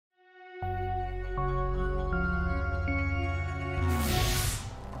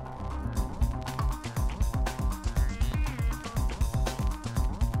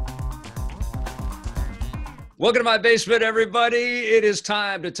Welcome to my basement, everybody. It is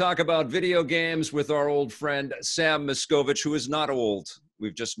time to talk about video games with our old friend, Sam Miskovich, who is not old.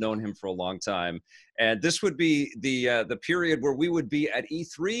 We've just known him for a long time. And this would be the period where we would be at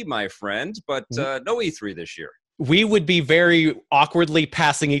E3, my friend, but no E3 this year. We would be very awkwardly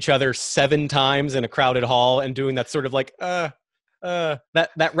passing each other 7 times in a crowded hall and doing that sort of like,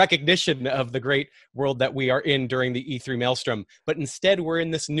 that recognition of the great world that we are in during the E3 maelstrom. But instead, we're in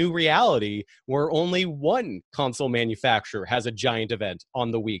this new reality where only one console manufacturer has a giant event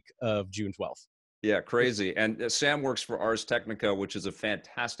on the week of June 12th. Yeah, crazy. And Sam works for Ars Technica, which is a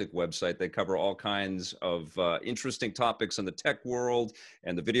fantastic website. They cover all kinds of interesting topics in the tech world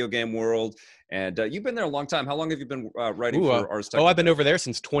and the video game world. And you've been there a long time. How long have you been writing for Ars Technica? I've been over there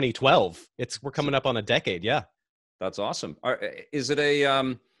since 2012. We're coming up on a decade, yeah. That's awesome. Is it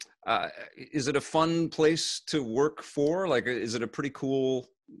a fun place to work for? Like, is it a pretty cool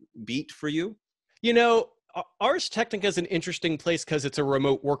beat for you? You know, Ars Technica is an interesting place because it's a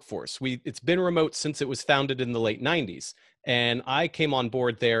remote workforce. It's been remote since it was founded in the late 90s. And I came on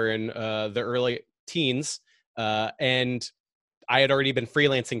board there in the early teens. And I had already been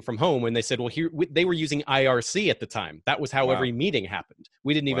freelancing from home when they said, well, they were using IRC at the time. That was how every meeting happened.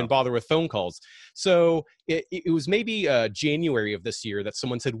 We didn't even bother with phone calls. So it was maybe January of this year that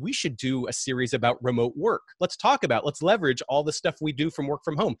someone said, we should do a series about remote work. Let's leverage all the stuff we do from work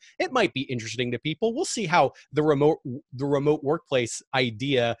from home. It might be interesting to people. We'll see how the remote workplace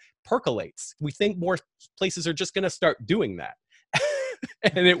idea percolates. We think more places are just going to start doing that.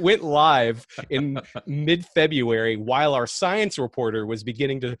 And it went live in mid-February while our science reporter was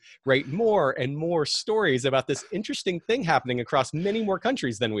beginning to write more and more stories about this interesting thing happening across many more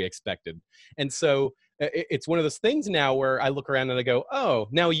countries than we expected. And so it's one of those things now where I look around and I go, oh,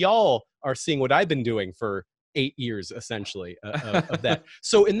 now y'all are seeing what I've been doing for 8 years, essentially, of that.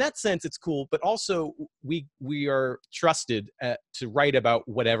 So in that sense, it's cool. But also, we are trusted to write about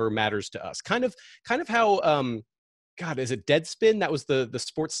whatever matters to us. Kind of how... God, is it Deadspin? That was the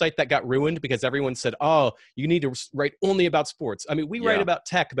sports site that got ruined because everyone said, oh, you need to write only about sports. I mean, we write about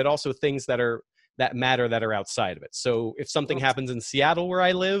tech, but also things that matter that are outside of it. So if something happens in Seattle where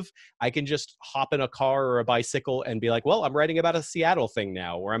I live, I can just hop in a car or a bicycle and be like, well, I'm writing about a Seattle thing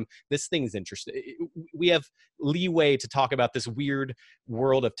now, or this thing's interesting. We have leeway to talk about this weird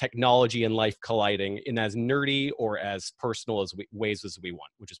world of technology and life colliding in as nerdy or as personal ways as we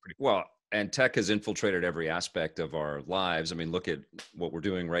want, which is pretty cool. Well, and tech has infiltrated every aspect of our lives. I mean, look at what we're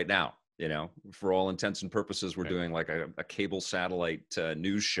doing right now. You know, for all intents and purposes, we're doing like a cable satellite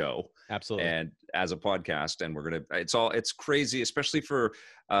news show. Absolutely. And as a podcast, and it's crazy, especially for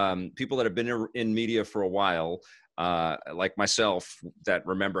people that have been in media for a while, like myself, that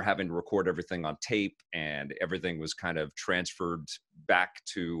remember having to record everything on tape and everything was kind of transferred back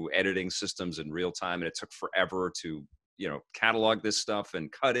to editing systems in real time. And it took forever to catalog this stuff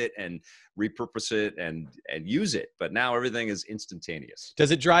and cut it and repurpose it and use it. But now everything is instantaneous. Does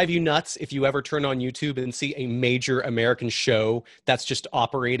it drive you nuts if you ever turn on YouTube and see a major American show that's just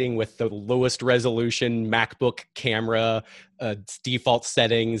operating with the lowest resolution MacBook camera, default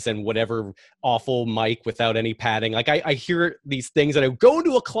settings, and whatever awful mic without any padding? Like I hear these things and I go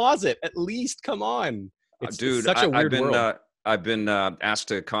into a closet, at least, come on. It's such a weird world. I've been asked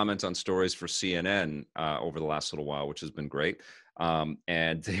to comment on stories for CNN over the last little while, which has been great.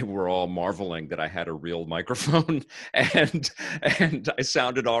 And they were all marveling that I had a real microphone and I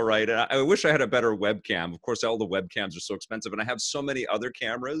sounded all right. And I wish I had a better webcam. Of course, all the webcams are so expensive, and I have so many other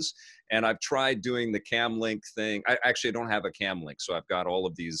cameras. And I've tried doing the Cam Link thing. I don't have a Cam Link, so I've got all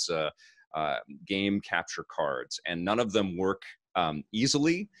of these game capture cards, and none of them work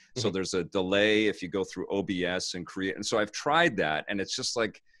easily. So there's a delay if you go through OBS and create. And so I've tried that, and it's just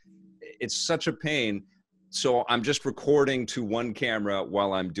like, it's such a pain. So I'm just recording to one camera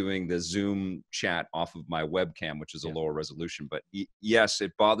while I'm doing the Zoom chat off of my webcam, which is a lower resolution. But yes,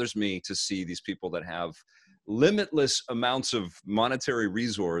 it bothers me to see these people that have limitless amounts of monetary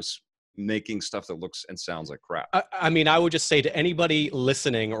resource making stuff that looks and sounds like crap. I mean, I would just say to anybody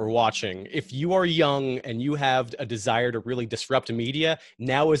listening or watching, if you are young and you have a desire to really disrupt media,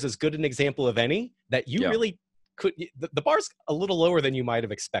 now is as good an example of any that you really could. The bar's a little lower than you might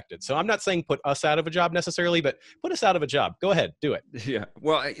have expected. So I'm not saying put us out of a job necessarily, but put us out of a job. Go ahead, do it. Yeah.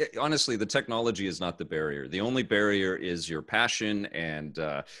 Well, honestly, the technology is not the barrier. The only barrier is your passion and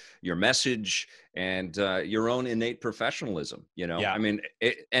your message and your own innate professionalism. I mean,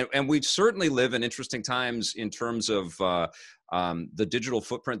 and we certainly live in interesting times in terms of the digital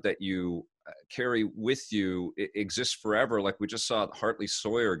footprint that you carry with you. It exists forever. Like we just saw Hartley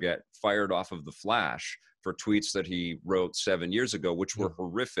Sawyer get fired off of The Flash for tweets that he wrote 7 years ago, which were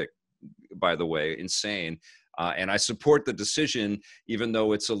horrific, by the way, insane. And I support the decision, even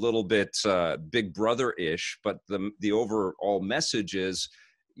though it's a little bit Big Brother-ish. But the overall message is,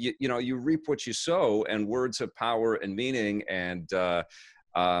 you reap what you sow, and words have power and meaning. And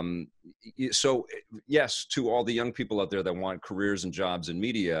so yes, to all the young people out there that want careers and jobs in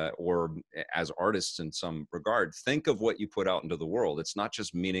media or as artists in some regard, think of what you put out into the world. It's not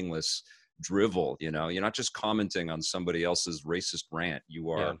just meaningless drivel. You're not just commenting on somebody else's racist rant.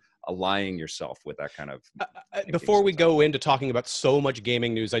 You are allying yourself with that kind of before we go into talking about so much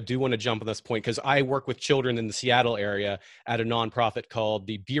gaming news, I do want to jump on this point because I work with children in the Seattle area at a nonprofit called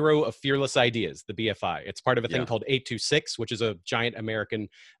the Bureau of Fearless Ideas, the BFI. It's part of a thing called 826, which is a giant American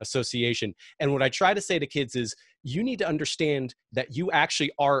association. And what I try to say to kids is, you need to understand that you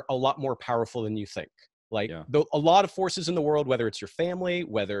actually are a lot more powerful than you think. A lot of forces in the world, whether it's your family,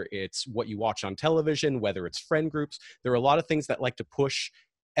 whether it's what you watch on television, whether it's friend groups, there are a lot of things that like to push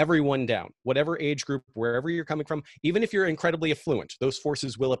everyone down, whatever age group, wherever you're coming from. Even if you're incredibly affluent, those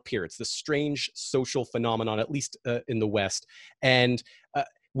forces will appear. It's this strange social phenomenon, at least in the West. And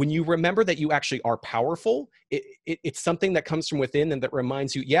when you remember that you actually are powerful, it's something that comes from within and that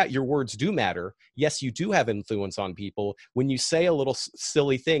reminds you, yeah, your words do matter. Yes, you do have influence on people. When you say a little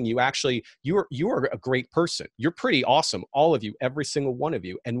silly thing, you are a great person. You're pretty awesome, all of you, every single one of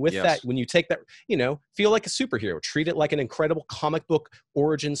you. And with that, when you take that, feel like a superhero, treat it like an incredible comic book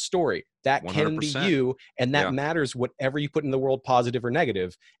origin story. That 100%. Can be you, and that matters whatever you put in the world, positive or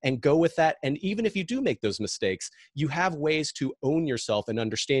negative, and go with that. And even if you do make those mistakes, you have ways to own yourself and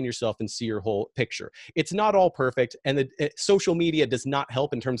understand yourself and see your whole picture. It's not all perfect, and social media does not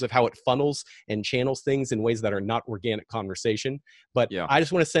help in terms of how it funnels and channels things in ways that are not organic conversation. But I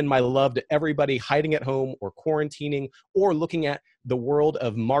just want to send my love to everybody hiding at home or quarantining or looking at the world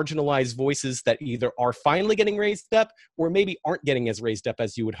of marginalized voices that either are finally getting raised up or maybe aren't getting as raised up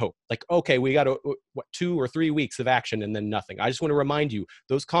as you would hope. Like, okay, we got 2 or 3 weeks of action and then nothing. I just want to remind you,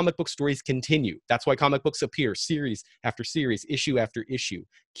 those comic book stories continue. That's why comic books appear series after series, issue after issue.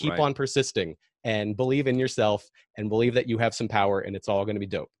 Keep on persisting and believe in yourself and believe that you have some power and it's all going to be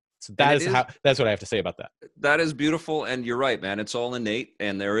dope. So that's what I have to say about that. That is beautiful. And you're right, man. It's all innate.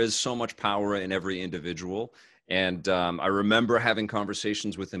 And there is so much power in every individual. And I remember having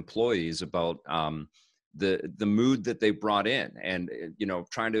conversations with employees about the mood that they brought in, and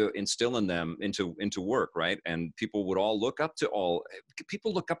trying to instill in them into work, right? And people would all look up to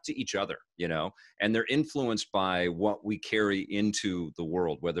each other, and they're influenced by what we carry into the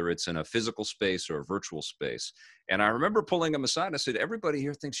world, whether it's in a physical space or a virtual space. And I remember pulling them aside and I said, everybody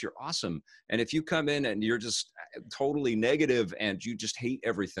here thinks you're awesome. And if you come in and you're just totally negative and you just hate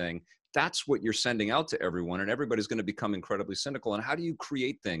everything, that's what you're sending out to everyone, and everybody's going to become incredibly cynical. And how do you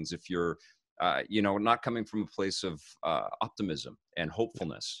create things if you're, not coming from a place of optimism and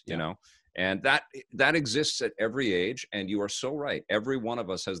hopefulness, and that exists at every age. And you are so right. Every one of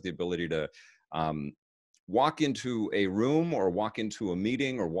us has the ability to walk into a room or walk into a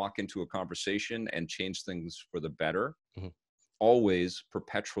meeting or walk into a conversation and change things for the better. Mm-hmm. Always,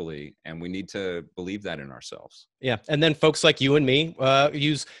 perpetually, and we need to believe that in ourselves. Yeah, and then folks like you and me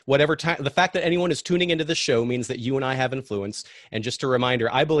use whatever time. The fact that anyone is tuning into the show means that you and I have influence. And just a reminder,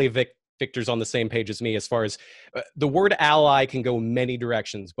 I believe Victor's on the same page as me as far as the word ally can go many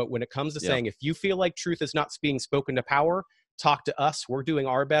directions. But when it comes to saying, if you feel like truth is not being spoken to power, talk to us. We're doing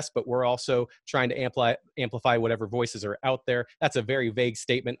our best, but we're also trying to amplify whatever voices are out there. That's a very vague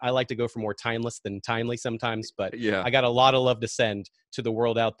statement. I like to go for more timeless than timely sometimes, but I got a lot of love to send to the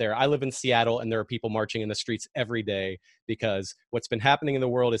world out there. I live in Seattle, and there are people marching in the streets every day because what's been happening in the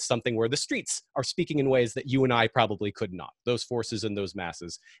world is something where the streets are speaking in ways that you and I probably could not, those forces and those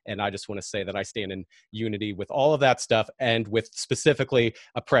masses. And I just want to say that I stand in unity with all of that stuff, and with specifically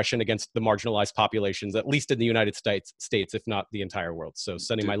oppression against the marginalized populations, at least in the United States, if not the entire world. So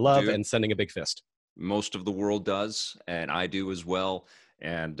sending my love and sending a big fist. Most of the world does, and I do as well.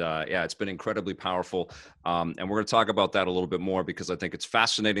 And it's been incredibly powerful. And we're going to talk about that a little bit more, because I think it's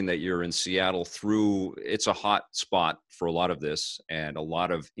fascinating that you're in Seattle it's a hot spot for a lot of this, and a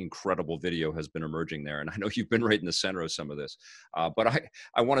lot of incredible video has been emerging there. And I know you've been right in the center of some of this. But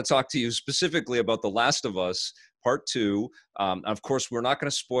I want to talk to you specifically about The Last of Us Part 2. Of course, we're not going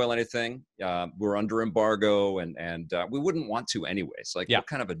to spoil anything. We're under embargo, and we wouldn't want to anyways. What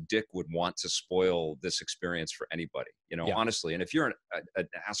kind of a dick would want to spoil this experience for anybody, honestly? And if you're an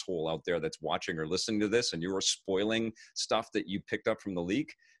asshole out there that's watching or listening to this and you're spoiling stuff that you picked up from the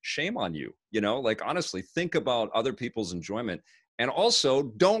leak, shame on you. Honestly, think about other people's enjoyment. And also,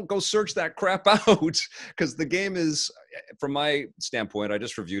 don't go search that crap out, because the game is, from my standpoint, I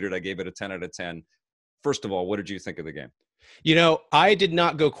just reviewed it. I gave it a 10 out of 10. First of all, what did you think of the game? You know, I did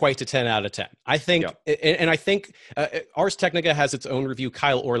not go quite to 10 out of 10. I think, Yep. and I think Ars Technica has its own review.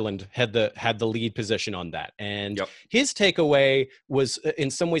 Kyle Orland had the lead position on that, and Yep. his takeaway was in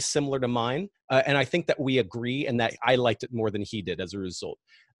some ways similar to mine. And I think that we agree, and that I liked it more than he did as a result.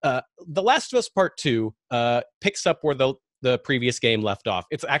 The Last of Us Part Two picks up where the previous game left off.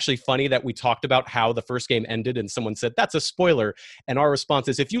 It's actually funny that we talked about how the first game ended and someone said that's a spoiler, and our response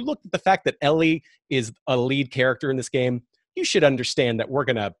is, if you look at the fact that Ellie is a lead character in this game, you should understand that we're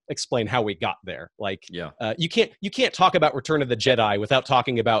going to explain how we got there. Like, Yeah. you can't talk about Return of the Jedi without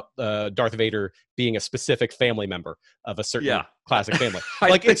talking about Darth Vader being a specific family member of a certain classic family.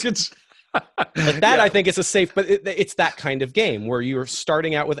 Like, it's like that. Yeah. I think it's a safe, but it's that kind of game where you're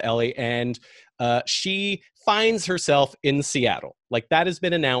starting out with Ellie, and she finds herself in Seattle. Like, that has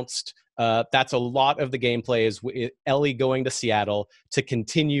been announced. That's a lot of the gameplay is Ellie going to Seattle to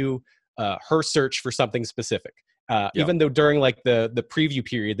continue her search for something specific. Even though during like the preview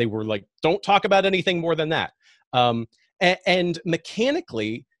period, they were like, don't talk about anything more than that. And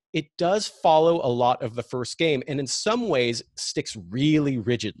mechanically, it does follow a lot of the first game, and in some ways sticks really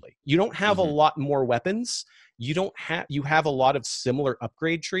rigidly. You don't have a lot more weapons. You have a lot of similar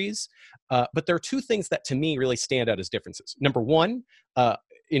upgrade trees. But there are two things that to me really stand out as differences. Number one,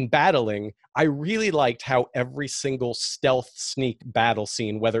 in battling, I really liked how every single stealth sneak battle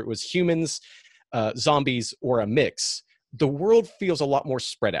scene, whether it was humans, zombies, or a mix, the world feels a lot more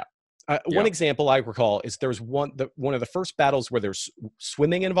spread out. One example I recall is there's one of the first battles where there's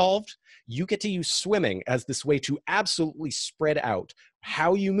swimming involved. You get to use swimming as this way to absolutely spread out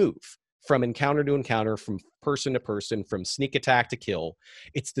how you move from encounter to encounter, from person to person, from sneak attack to kill.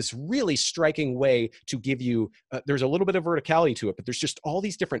 It's this really striking way to give you, there's a little bit of verticality to it, but there's just all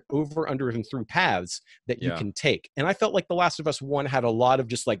these different over, under, and through paths that you can take. And I felt like The Last of Us 1 had a lot of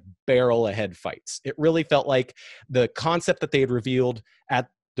just like barrel ahead fights. It really felt like the concept that they had revealed at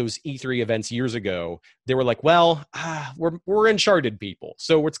those E3 events years ago, they were like, well, we're Uncharted people,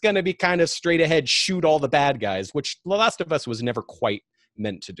 so it's going to be kind of straight ahead, shoot all the bad guys, which The Last of Us was never quite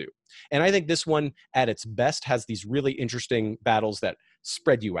meant to do. And I think this one at its best has these really interesting battles that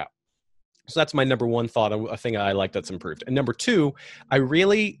spread you out. So that's my number one thought, a thing I like that's improved. And number two, I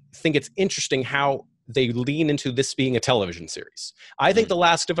really think it's interesting how they lean into this being a television series. I think The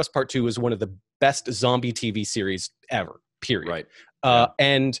Last of Us Part 2 is one of the best zombie TV series ever, period. Right.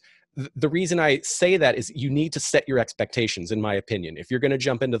 And the reason I say that is you need to set your expectations, in my opinion. If you're going to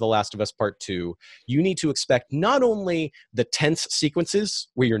jump into The Last of Us Part 2, you need to expect not only the tense sequences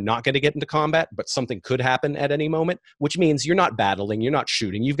where you're not going to get into combat, but something could happen at any moment, which means you're not battling, you're not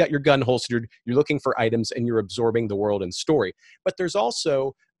shooting, you've got your gun holstered, you're looking for items, and you're absorbing the world and story. But there's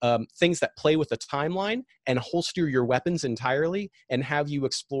also things that play with the timeline and holster your weapons entirely and have you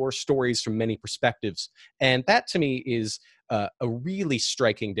explore stories from many perspectives. And that, to me, is a really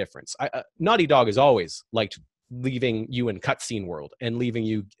striking difference. Naughty Dog has always liked leaving you in cutscene world and leaving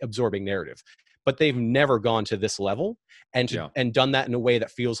you absorbing narrative, but they've never gone to this level and done that in a way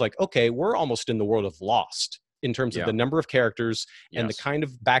that feels like, okay, we're almost in the world of Lost in terms of the number of characters and the kind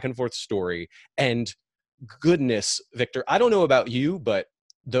of back and forth story. And goodness, Victor, I don't know about you, but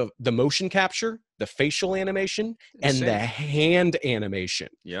the motion capture, the facial animation, and the hand animation.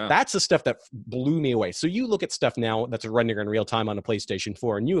 That's the stuff that blew me away. So you look at stuff now that's running in real time on a PlayStation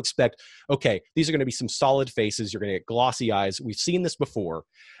 4, and you expect, okay, these are going to be some solid faces. You're going to get glossy eyes. We've seen this before,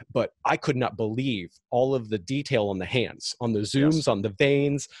 but I could not believe all of the detail on the hands, on the zooms, on the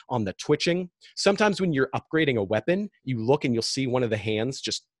veins, on the twitching. Sometimes when you're upgrading a weapon, you look and you'll see one of the hands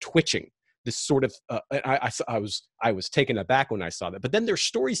just twitching. This sort of, I was taken aback when I saw that. But then there's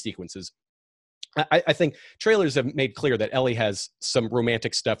story sequences. I think trailers have made clear that Ellie has some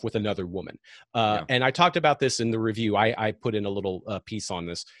romantic stuff with another woman. And I talked about this in the review. I put in a little piece on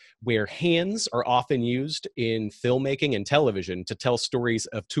this, where hands are often used in filmmaking and television to tell stories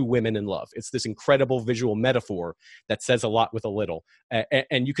of two women in love. It's this incredible visual metaphor that says a lot with a little.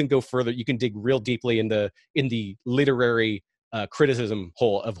 And you can go further. You can dig real deeply in the literary criticism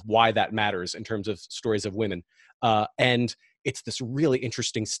hole of why that matters in terms of stories of women. And it's this really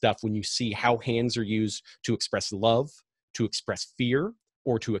interesting stuff when you see how hands are used to express love, to express fear,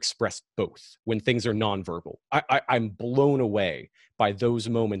 or to express both when things are nonverbal. I'm blown away by those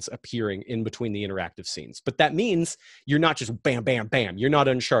moments appearing in between the interactive scenes. But that means you're not just bam, bam, bam. You're not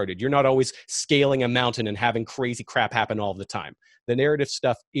Uncharted. You're not always scaling a mountain and having crazy crap happen all the time. The narrative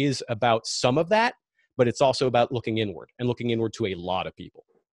stuff is about some of that, but it's also about looking inward to a lot of people.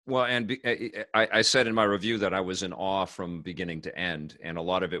 Well, and I said in my review that I was in awe from beginning to end, and a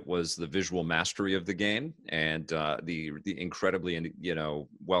lot of it was the visual mastery of the game and the incredibly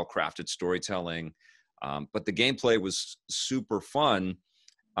well-crafted storytelling. But the gameplay was super fun.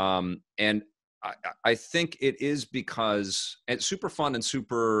 And I think it is because it's super fun and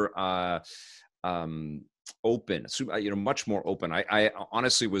super open, much more open. I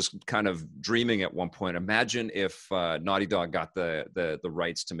honestly was kind of dreaming at one point. Imagine if Naughty Dog got the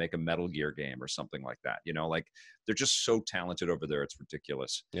rights to make a Metal Gear game or something like that. Like they're just so talented over there. It's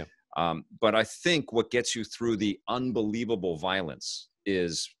ridiculous. Yeah. But I think what gets you through the unbelievable violence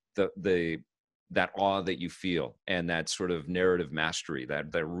is that awe that you feel, and that sort of narrative mastery,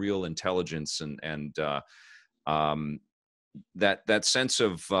 that real intelligence, and that sense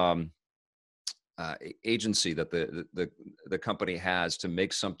of agency that the company has to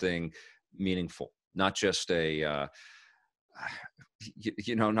make something meaningful, not just a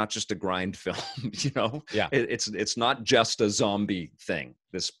not just a grind film. Yeah. It's not just a zombie thing,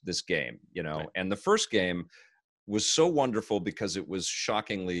 this game. Right. And the first game was so wonderful because it was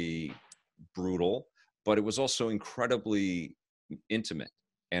shockingly brutal, but it was also incredibly intimate,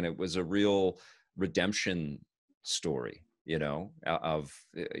 and it was a real redemption story, of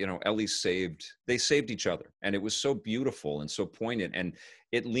Ellie they saved each other, and it was so beautiful and so poignant, and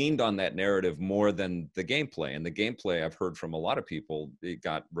it leaned on that narrative more than the gameplay. And the gameplay, I've heard from a lot of people, it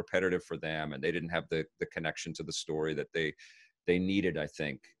got repetitive for them, and they didn't have the connection to the story that they needed. I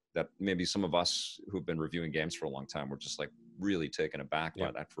think that maybe some of us who've been reviewing games for a long time were just like really taken aback by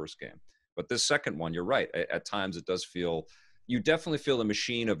that first game. But this second one, you're right. At times it does feel, you definitely feel the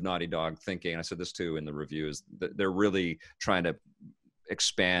machine of Naughty Dog thinking, and I said this too in the reviews, that they're really trying to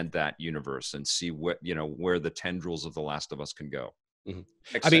expand that universe and see where the tendrils of The Last of Us can go. Mm-hmm.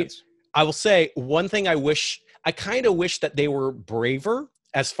 Makes sense. I will say one thing I kind of wish that they were braver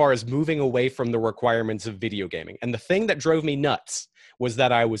as far as moving away from the requirements of video gaming. And the thing that drove me nuts was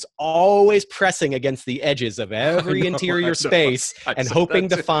that I was always pressing against the edges of every interior space and hoping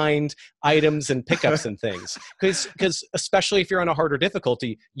to find items and pickups and things. Because especially if you're on a harder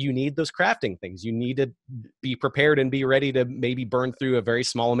difficulty, you need those crafting things. You need to be prepared and be ready to maybe burn through a very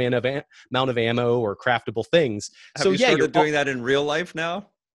small amount of ammo or craftable things. Have you started doing that in real life now?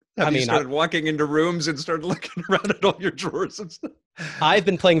 Have you started walking into rooms and started looking around at all your drawers and stuff? I've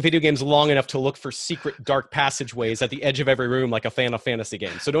been playing video games long enough to look for secret dark passageways at the edge of every room like a Final Fantasy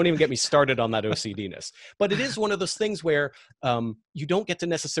game. So don't even get me started on that OCD-ness. But it is one of those things where you don't get to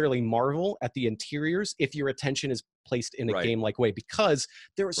necessarily marvel at the interiors if your attention is placed in a game-like way, because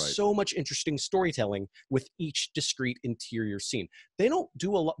there is so much interesting storytelling with each discrete interior scene. They don't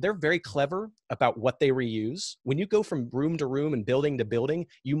do a lot. They're very clever about what they reuse. When you go from room to room and building to building,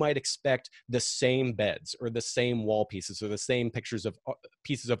 you might expect the same beds or the same wall pieces or the same pictures of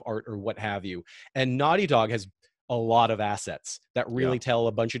pieces of art or what have you. And Naughty Dog has a lot of assets that really tell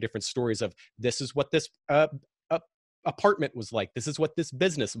a bunch of different stories of, this is what this apartment was like, this is what this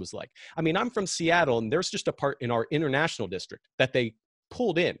business was like. I mean, I'm from Seattle, and there's just a part in our international district that they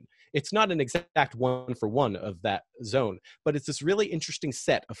pulled in. It's not an exact one-for-one of that zone, but it's this really interesting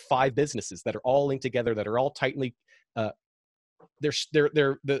set of 5 businesses that are all linked together, that are all tightly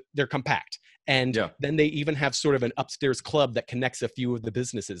they're compact. And then they even have sort of an upstairs club that connects a few of the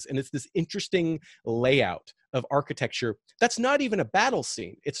businesses. And it's this interesting layout of architecture that's not even a battle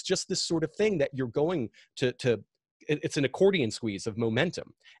scene. It's just this sort of thing that you're going to it's an accordion squeeze of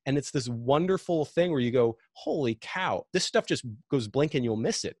momentum. And it's this wonderful thing where you go, holy cow, this stuff just goes blink and you'll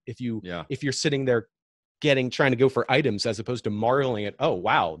miss it if you're sitting there trying to go for items, as opposed to marveling at, oh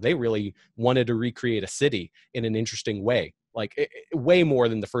wow, they really wanted to recreate a city in an interesting way. Like way more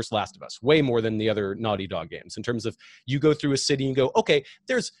than the first Last of Us, way more than the other Naughty Dog games, in terms of, you go through a city and go, okay,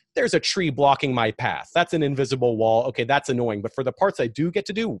 there's a tree blocking my path. That's an invisible wall. Okay, that's annoying. But for the parts I do get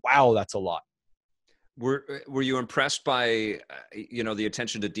to do, wow, that's a lot. Were you impressed by the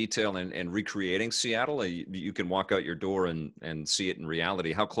attention to detail and recreating Seattle? You can walk out your door and see it in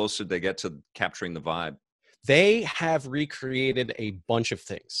reality. How close did they get to capturing the vibe? They have recreated a bunch of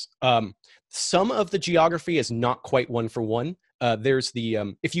things. Some of the geography is not quite one for one. There's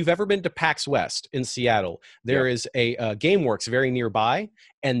the if you've ever been to PAX West in Seattle, there is a GameWorks very nearby,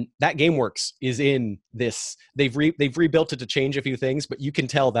 and that GameWorks is in this. They've rebuilt it to change a few things, but you can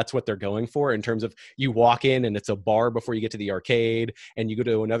tell that's what they're going for, in terms of, you walk in and it's a bar before you get to the arcade, and you go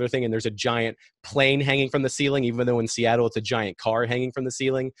to another thing and there's a giant plane hanging from the ceiling, even though in Seattle it's a giant car hanging from the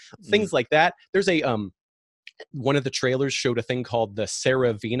ceiling. Things like that. There's a one of the trailers showed a thing called the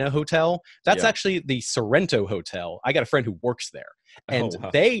Saravina Hotel. That's actually the Sorrento Hotel. I got a friend who works there. And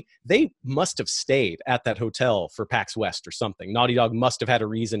they must have stayed at that hotel for PAX West or something. Naughty Dog must have had a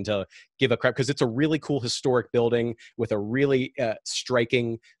reason to give a crap, because it's a really cool historic building with a really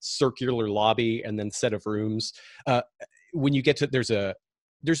striking circular lobby and then set of rooms. When you get to, there's a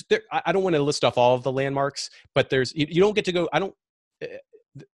I don't want to list off all of the landmarks, but you don't get to go. I don't.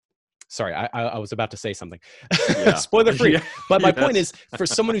 Sorry, I was about to say something. Yeah. Spoiler free. Yeah. But my Yes. point is, for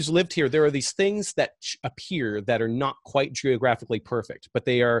someone who's lived here, there are these things that appear that are not quite geographically perfect, but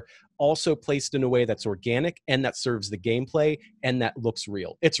they are also placed in a way that's organic and that serves the gameplay and that looks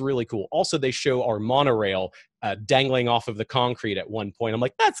real. It's really cool. Also, they show our monorail dangling off of the concrete at one point. I'm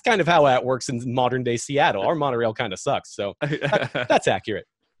like, that's kind of how that works in modern day Seattle. Our monorail kind of sucks. So that's accurate.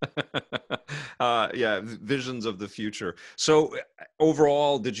 Yeah, visions of the future. So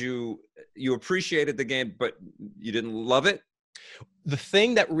overall, did you appreciated the game, but you didn't love it? The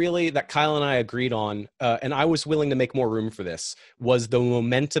thing that Kyle and I agreed on, and I was willing to make more room for this, was the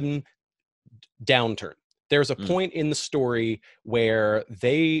momentum downturn. There's a point in the story where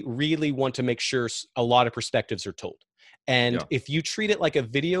they really want to make sure a lot of perspectives are told. And if you treat it like a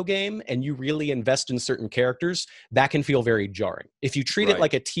video game and you really invest in certain characters, that can feel very jarring. If you treat it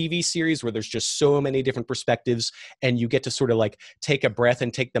like a TV series where there's just so many different perspectives and you get to sort of like take a breath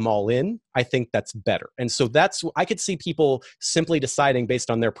and take them all in, I think that's better. And so I could see people simply deciding based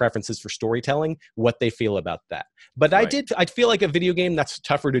on their preferences for storytelling what they feel about that. But I feel like a video game that's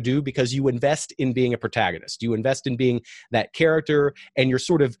tougher to do because you invest in being a protagonist. You invest in being that character, and you're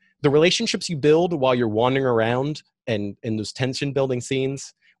sort of the relationships you build while you're wandering around and in those tension building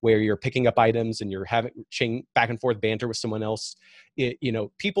scenes where you're picking up items and you're having back and forth banter with someone else.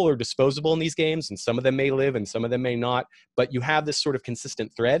 People are disposable in these games, and some of them may live and some of them may not, but you have this sort of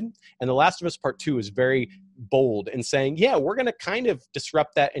consistent thread. And The Last of Us Part 2 is very bold in saying, yeah, we're going to kind of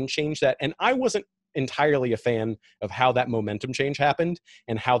disrupt that and change that. And I wasn't entirely a fan of how that momentum change happened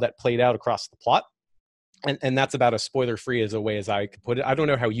and how that played out across the plot. And that's about as spoiler-free as a way as I could put it. I don't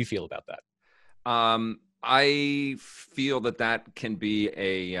know how you feel about that. I feel that can be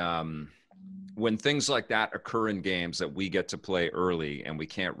when things like that occur in games that we get to play early and we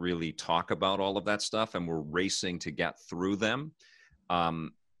can't really talk about all of that stuff and we're racing to get through them.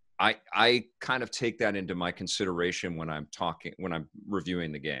 I kind of take that into my consideration when I'm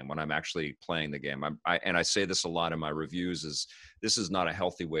reviewing the game, when I'm actually playing the game. I say this a lot in my reviews, is this is not a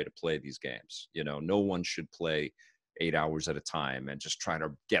healthy way to play these games. No one should play 8 hours at a time and just try to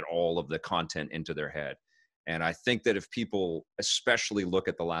get all of the content into their head. And I think that if people especially look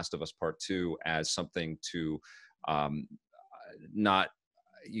at The Last of Us Part 2 as something to not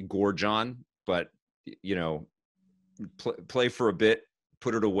gorge on, but, play for a bit,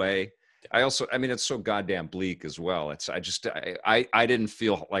 put it away. It's so goddamn bleak as well. I didn't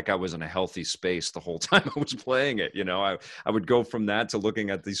feel like I was in a healthy space the whole time I was playing it. I would go from that to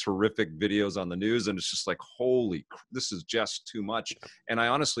looking at these horrific videos on the news, and it's just like, holy, this is just too much. And I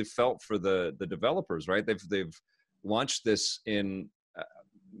honestly felt for the developers, right? They've launched this in,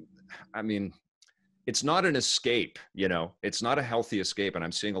 it's not an escape, it's not a healthy escape. And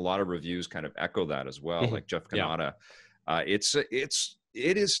I'm seeing a lot of reviews kind of echo that as well. Like Jeff Kanata,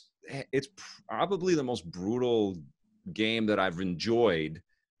 it's probably the most brutal game that I've enjoyed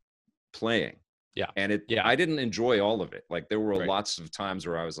playing. Yeah. And I didn't enjoy all of it. Like there were lots of times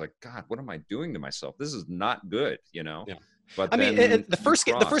where I was like, God, what am I doing to myself? This is not good, Yeah. But the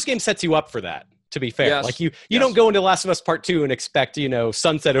first game sets you up for that, to be fair. Yes. Like you don't go into Last of Us Part 2 and expect,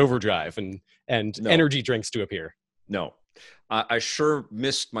 Sunset Overdrive and energy drinks to appear. No. I sure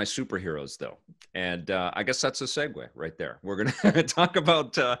missed my superheroes, though. And I guess that's a segue right there. We're going to talk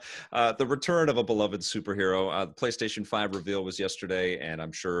about the return of a beloved superhero. The PlayStation 5 reveal was yesterday, and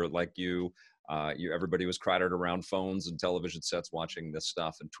I'm sure, like everybody was crowded around phones and television sets watching this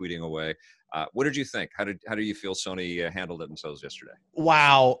stuff and tweeting away. What did you think? How do you feel Sony handled it themselves yesterday?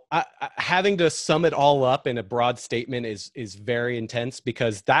 Wow. Having to sum it all up in a broad statement is very intense,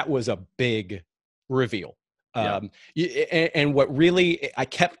 because that was a big reveal. And what really, I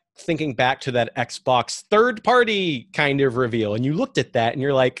kept thinking back to that Xbox third party kind of reveal, and you looked at that and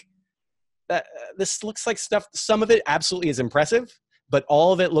you're like, this looks like stuff. Some of it absolutely is impressive, but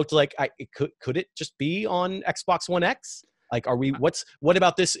all of it looked like could it just be on Xbox One X? Like, what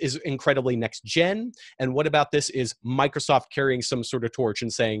about this is incredibly next gen? And what about this is Microsoft carrying some sort of torch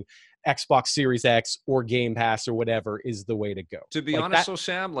and saying Xbox Series X or Game Pass or whatever is the way to go? To be honest, though,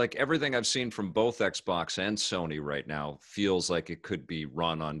 Sam, like everything I've seen from both Xbox and Sony right now feels like it could be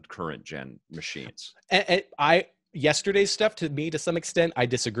run on current gen machines. And yesterday's stuff, to me, to some extent, I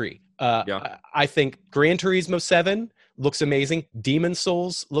disagree. I think Gran Turismo 7 looks amazing. Demon's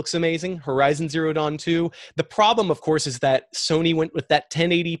Souls looks amazing. Horizon Zero Dawn 2. The problem, of course, is that Sony went with that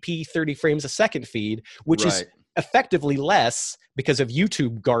 1080p 30 frames a second feed, which is effectively less because of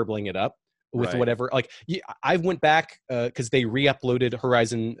YouTube garbling it up with whatever. Like I went back because they re-uploaded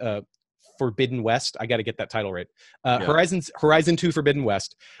Horizon Forbidden West. I got to get that title right. Yeah. Horizon 2 Forbidden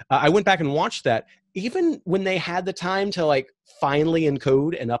West. I went back and watched that. Even when they had the time to like finally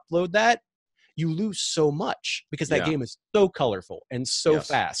encode and upload that, you lose so much because that Yeah. game is so colorful and so Yes.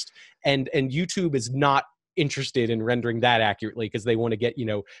 fast. And YouTube is not interested in rendering that accurately because they want to get,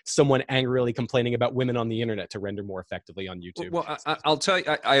 someone angrily complaining about women on the internet to render more effectively on YouTube. Well, I'll tell you,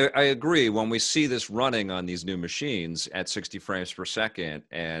 I agree. When we see this running on these new machines at 60 frames per second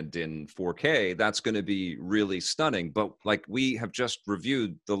and in 4K, that's going to be really stunning. But like we have just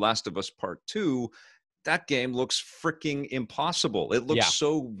reviewed The Last of Us Part 2, that game looks freaking impossible. It looks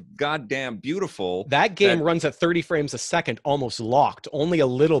so goddamn beautiful. That game runs at 30 frames a second, almost locked, only a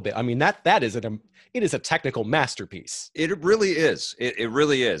little bit. I mean, it is a technical masterpiece. It really is. It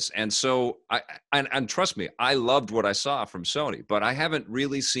really is. And so and trust me, I loved what I saw from Sony, but I haven't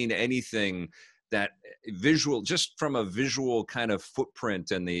really seen anything that visual, just from a visual kind of footprint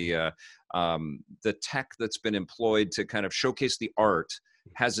and the tech that's been employed to kind of showcase the art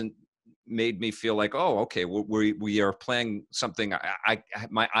hasn't made me feel like, oh, okay, we are playing something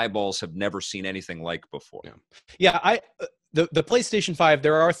my eyeballs have never seen anything like before. The PlayStation 5,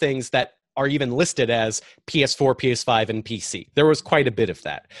 there are things that are even listed as PS4, PS5, and PC. There was quite a bit of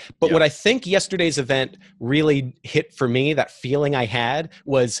that. But what I think yesterday's event really hit for me, that feeling I had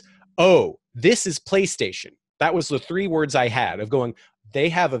was, oh, this is PlayStation. That was the 3 words I had of going, they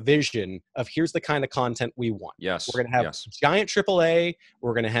have a vision of here's the kind of content we want. Yes. We're going to have giant AAA.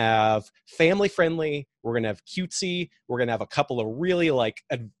 We're going to have family friendly. We're going to have cutesy. We're going to have a couple of really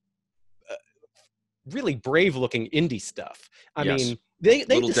really brave looking indie stuff. I mean, they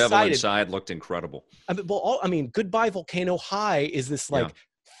Little decided, Devil Inside looked incredible. Goodbye Volcano High is this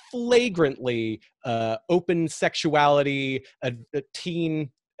flagrantly open sexuality, a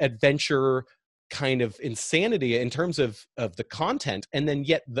teen adventure kind of insanity in terms of the content, and then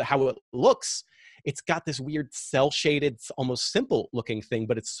yet how it looks, it's got this weird cell shaded, almost simple looking thing,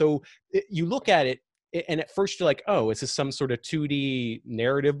 but it's you look at it and at first you're like, oh, is this some sort of 2D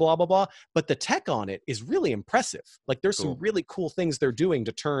narrative, blah blah blah, but the tech on it is really impressive. Like there's some really cool things they're doing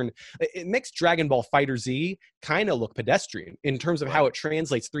to turn it makes Dragon Ball Fighter Z kind of look pedestrian in terms of how it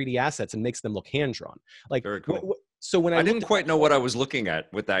translates 3D assets and makes them look hand drawn. Like very cool. So when I didn't quite know what I was looking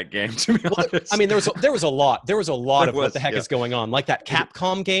at with that game, to be honest. I mean, there was a lot of what the heck is going on, like that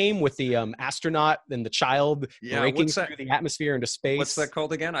Capcom game with the astronaut and the child breaking through the atmosphere into space. What's that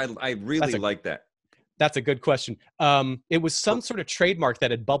called again? I really like that. That's a good question. It was some sort of trademark that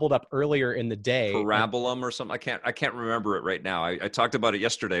had bubbled up earlier in the day. Parabolum or something. I can't remember it right now. I talked about it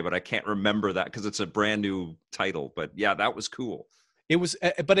yesterday, but I can't remember that because it's a brand new title. But yeah, that was cool. It was,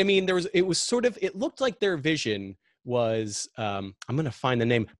 but I mean, it looked like their vision was, I'm going to find the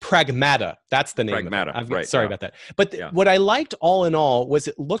name, Pragmata. That's the name. Pragmata, right. Sorry about that. But what I liked all in all was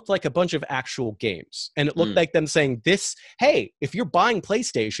it looked like a bunch of actual games. And it looked like them saying this, hey, if you're buying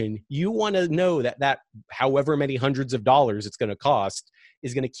PlayStation, you want to know that however many hundreds of dollars it's going to cost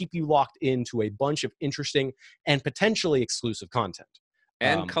is going to keep you locked into a bunch of interesting and potentially exclusive content.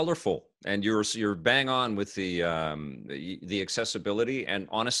 And colorful, and you're bang on with the accessibility. And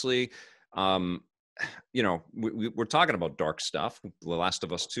honestly, we're talking about dark stuff. The Last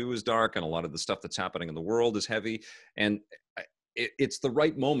of Us 2 is dark, and a lot of the stuff that's happening in the world is heavy. And it's the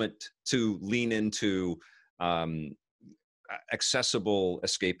right moment to lean into accessible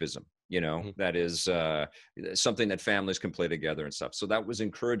escapism. That is something that families can play together and stuff. So that was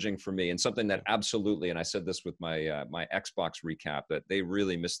encouraging for me, and something that absolutely, and I said this with my my Xbox recap, that they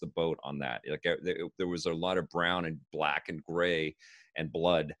really missed the boat on that. Like there was a lot of brown and black and gray and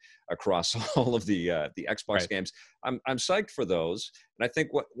blood across all of the Xbox games. I'm psyched for those. And I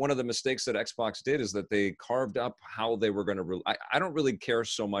think one of the mistakes that Xbox did is that they carved up how they were going to, I don't really care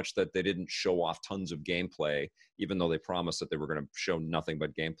so much that they didn't show off tons of gameplay, even though they promised that they were going to show nothing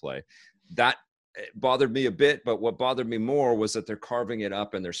but gameplay. That bothered me a bit, but what bothered me more was that they're carving it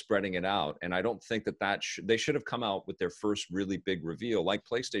up and they're spreading it out. And I don't think they should have come out with their first really big reveal, like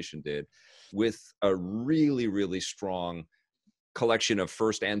PlayStation did, with a really, really strong collection of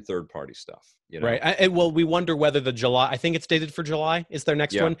first and third party stuff, right? Well, we wonder whether the July, I think it's dated for July, is their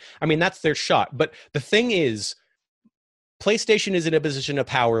next one. I mean, that's their shot. But the thing is, PlayStation is in a position of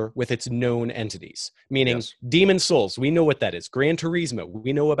power with its known entities, meaning Demon's Souls. We know what that is. Gran Turismo.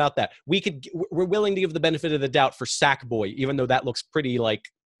 We know about that. We're willing to give the benefit of the doubt for Sackboy, even though that looks pretty like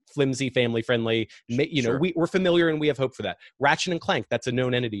flimsy, family friendly. We're familiar and we have hope for that. Ratchet and Clank, that's a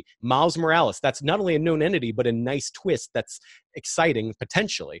known entity. Miles Morales, that's not only a known entity, but a nice twist that's exciting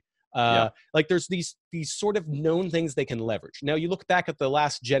potentially. Like there's these sort of known things they can leverage. Now you look back at the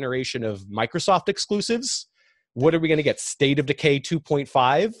last generation of Microsoft exclusives. What are we going to get? State of Decay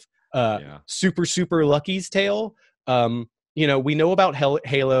 2.5? Yeah. Super Lucky's Tale. We know about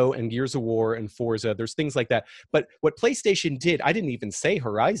Halo and Gears of War and Forza. There's things like that. But what PlayStation did, I didn't even say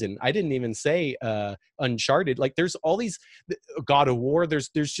Horizon. I didn't even say Uncharted. Like, there's all these God of War. There's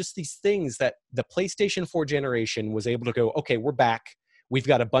just these things that the PlayStation 4 generation was able to go, okay, we're back. We've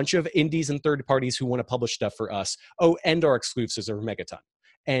got a bunch of indies and third parties who want to publish stuff for us. Oh, and our exclusives are Megaton.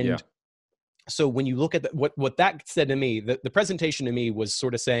 And so when you look at what that said to me, the presentation to me was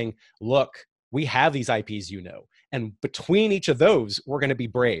sort of saying, look, we have these IPs, and between each of those, we're going to be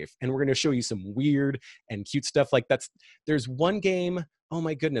brave, and we're going to show you some weird and cute stuff. Like there's one game. Oh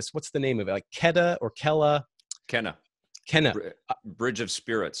my goodness, what's the name of it? Like Kenna. Bridge of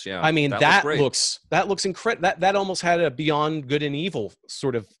Spirits. Yeah. I mean, that looks incredible. That almost had a Beyond Good and Evil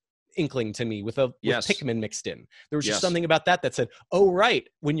sort of inkling to me with Pikmin mixed in. There was just something about that said, oh, right,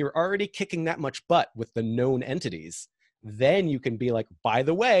 when you're already kicking that much butt with the known entities, then you can be like, by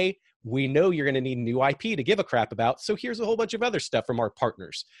the way, we know you're going to need new IP to give a crap about, so here's a whole bunch of other stuff from our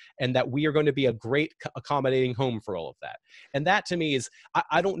partners, and that we are going to be a great accommodating home for all of that. And that to me is,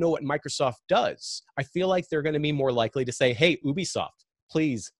 I don't know what Microsoft does. I feel like they're going to be more likely to say, hey, Ubisoft,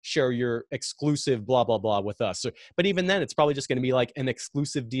 please share your exclusive blah, blah, blah with us. But even then, it's probably just going to be like an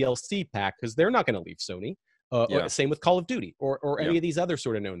exclusive DLC pack, because they're not going to leave Sony. Same with Call of Duty or any of these other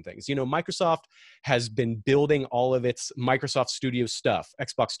sort of known things. Microsoft has been building all of its Microsoft Studio stuff,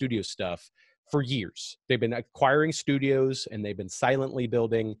 Xbox Studio stuff, for years. They've been acquiring studios, and they've been silently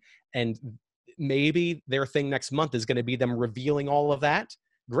building. And maybe their thing next month is going to be them revealing all of that.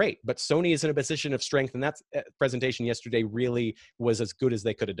 Great. But Sony is in a position of strength, and that presentation yesterday really was as good as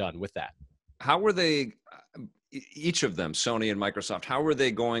they could have done with that. How were they, each of them, Sony and Microsoft, how were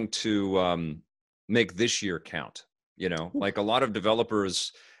they going to make this year count? Like a lot of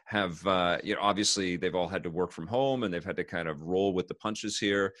developers have, obviously they've all had to work from home, and they've had to kind of roll with the punches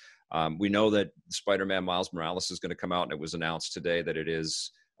here. We know that Spider-Man Miles Morales is going to come out, and it was announced today that it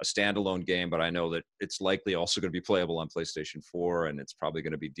is a standalone game, but I know that it's likely also going to be playable on PlayStation 4, and it's probably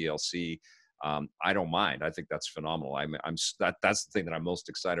going to be DLC. I don't mind. I think that's phenomenal. That's the thing that I'm most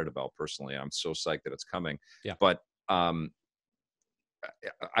excited about personally. I'm so psyched that it's coming. Yeah. But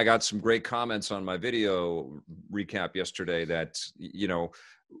I got some great comments on my video recap yesterday that,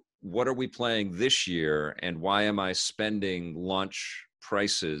 what are we playing this year, and why am I spending launch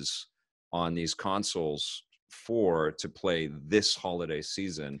prices on these consoles to play this holiday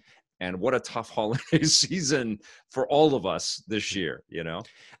season? And what a tough holiday season for all of us this year,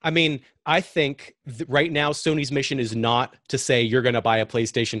 I mean, I think right now Sony's mission is not to say you're going to buy a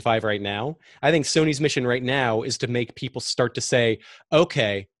PlayStation 5 right now. I think Sony's mission right now is to make people start to say,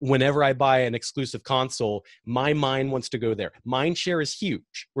 okay, whenever I buy an exclusive console, my mind wants to go there. Mind share is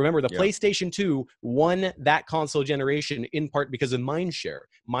huge. Remember, the PlayStation 2 won that console generation in part because of mind share.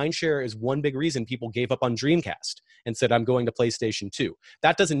 Mind share is one big reason people gave up on Dreamcast and said, I'm going to PlayStation 2.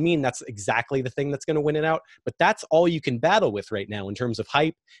 That doesn't mean that's exactly the thing that's going to win it out, but that's all you can battle with right now in terms of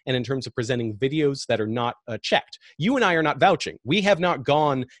hype and in terms of presenting videos that are not checked. You and I are not vouching. We have not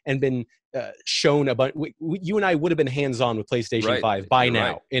gone and been shown about. You and I would have been hands-on with PlayStation 5 by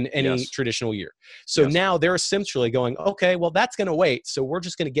now in any traditional year. So now they're essentially going, okay, well, that's going to wait. So we're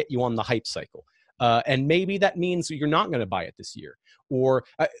just going to get you on the hype cycle. And maybe that means you're not going to buy it this year. Or,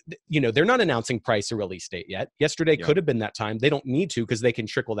 they're not announcing price or release date yet. Yesterday could have been that time. They don't need to, because they can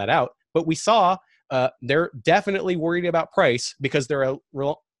trickle that out. But we saw they're definitely worried about price because they're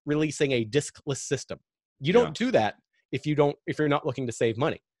releasing a diskless system. You don't do that if you're not looking to save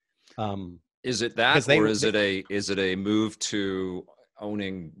money. Is it that, or is it a move to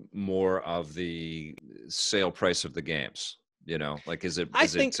owning more of the sale price of the games?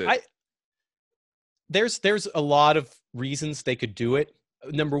 There's a lot of reasons they could do it.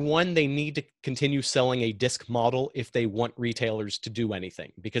 Number one, they need to continue selling a disc model if they want retailers to do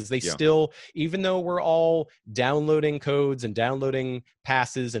anything, because they still, even though we're all downloading codes and downloading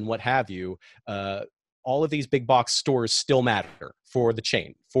passes and what have you, all of these big box stores still matter for the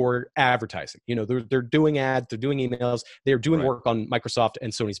chain, for advertising. They're doing ads, they're doing emails, they're doing work on Microsoft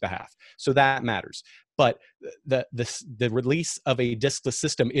and Sony's behalf. So that matters. But the release of a diskless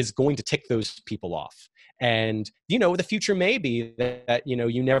system is going to tick those people off. And, the future may be that,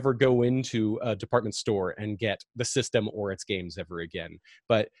 you never go into a department store and get the system or its games ever again.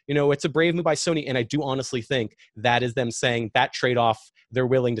 But, it's a brave move by Sony. And I do honestly think that is them saying that trade-off they're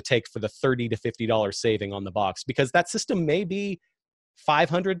willing to take for the $30 to $50 saving on the box, because that system may be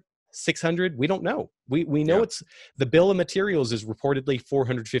 $500, $600. We don't know. We know it's the bill of materials is reportedly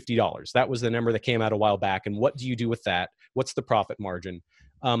 $450. That was the number that came out a while back. And what do you do with that? What's the profit margin?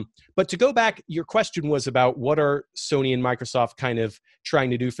 But to go back, your question was about what are Sony and Microsoft kind of trying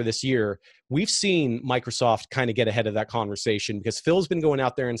to do for this year. We've seen Microsoft kind of get ahead of that conversation because Phil's been going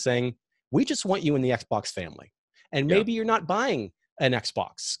out there and saying, we just want you in the Xbox family. And maybe you're not buying an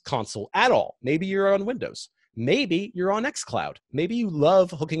Xbox console at all. Maybe you're on Windows. Maybe you're on xCloud. Maybe you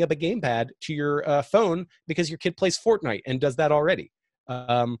love hooking up a gamepad to your phone because your kid plays Fortnite and does that already.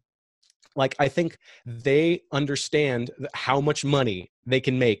 I think they understand how much money they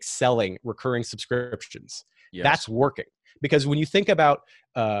can make selling recurring subscriptions. Yes. That's working. Because when you think about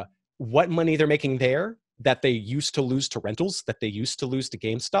what money they're making there that they used to lose to rentals, that they used to lose to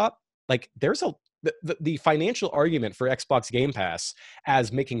GameStop, there's the financial argument for Xbox Game Pass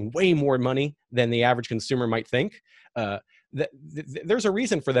as making way more money than the average consumer might think. There's a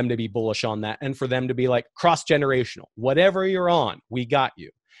reason for them to be bullish on that and for them to be like cross-generational. Whatever you're on, we got you.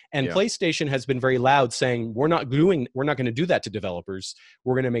 And PlayStation has been very loud saying, we're not going to do that to developers.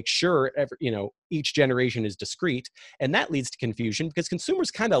 We're going to make sure each generation is discrete. And that leads to confusion because consumers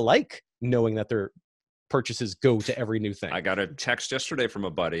kind of like knowing that their purchases go to every new thing. I got a text yesterday from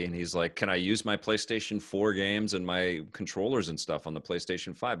a buddy and he's like, can I use my PlayStation 4 games and my controllers and stuff on the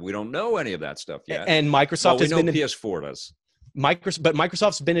PlayStation 5? We don't know any of that stuff yet. And Microsoft has been PS4 does. But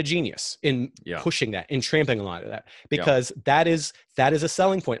Microsoft's been a genius in pushing that, in tramping a lot of that, because that is a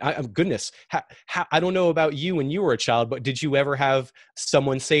selling point. Goodness, I don't know about you when you were a child, but did you ever have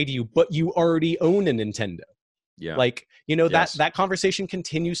someone say to you, but you already own a Nintendo? Yeah. That conversation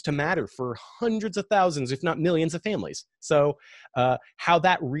continues to matter for hundreds of thousands, if not millions of families. So how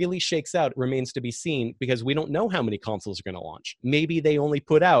that really shakes out remains to be seen because we don't know how many consoles are going to launch. Maybe they only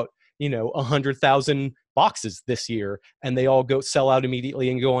put out, 100,000 boxes this year and they all go sell out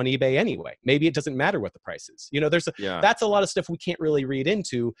immediately and go on eBay anyway. Maybe it doesn't matter what the price is. That's a lot of stuff we can't really read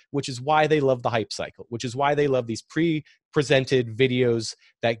into, which is why they love the hype cycle, which is why they love these pre-presented videos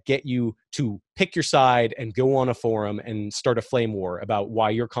that get you to pick your side and go on a forum and start a flame war about why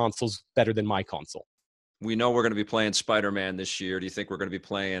your console's better than my console. We know we're going to be playing Spider-Man this year. Do you think we're going to be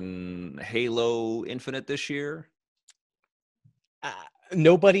playing Halo Infinite this year?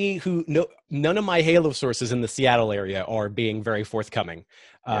 None of my Halo sources in the Seattle area are being very forthcoming.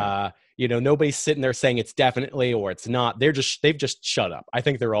 Nobody's sitting there saying it's definitely or it's not. They've just shut up. I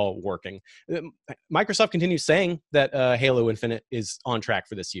think they're all working. Microsoft continues saying that Halo Infinite is on track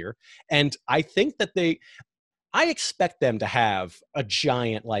for this year. And I think that I expect them to have a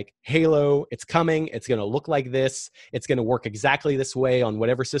giant Halo, it's coming, it's going to look like this, it's going to work exactly this way on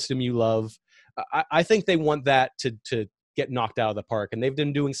whatever system you love. I think they want that to get knocked out of the park, and they've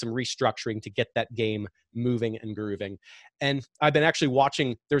been doing some restructuring to get that game moving and grooving. And I've been actually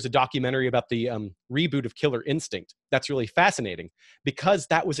watching, there's a documentary about the reboot of Killer Instinct that's really fascinating because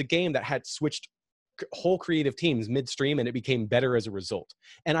that was a game that had switched whole creative teams midstream and it became better as a result.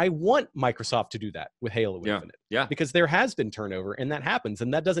 And I want Microsoft to do that with Halo Infinite because there has been turnover and that happens,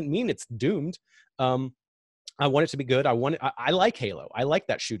 and that doesn't mean it's doomed. I want it to be good. I like Halo. I like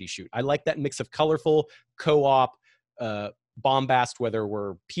that shooty shoot. I like that mix of colorful co-op bombast, whether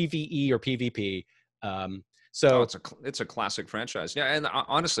we're PvE or PvP. It's a classic franchise. Yeah, and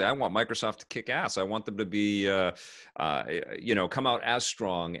honestly, I want Microsoft to kick ass. I want them to be, come out as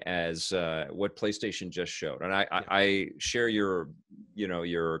strong as what PlayStation just showed. And I share your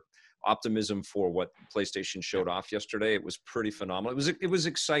optimism for what PlayStation showed off yesterday. It was pretty phenomenal. It was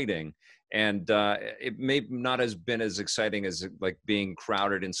exciting, and it may not has been as exciting as being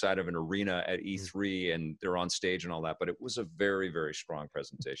crowded inside of an arena at E3 and they're on stage and all that, but it was a very, very strong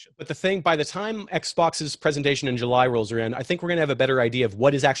presentation. But by the time Xbox's presentation in July rolls around, I think we're going to have a better idea of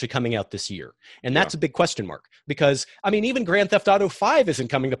what is actually coming out this year. And that's a big question mark because, even Grand Theft Auto 5 isn't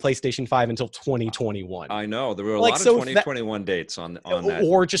coming to PlayStation 5 until 2021. I know. There were a lot of 2021 dates on that.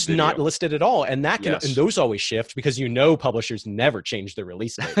 Or just video. Not listed at all. And and those always shift because publishers never change their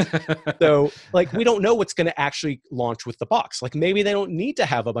release date. So we don't know what's going to actually launch with the box. Maybe they don't need to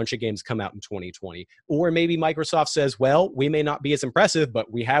have a bunch of games come out in 2020. Or maybe Microsoft says, well, we may not be as impressive,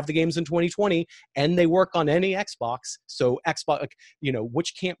 but we have the games in 2020 and they work on any Xbox. So Xbox,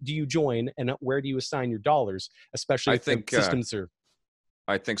 which camp do you join and where do you assign your dollars? Especially if the systems are...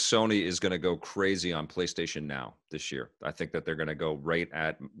 I think Sony is going to go crazy on PlayStation Now this year. I think that they're going to go right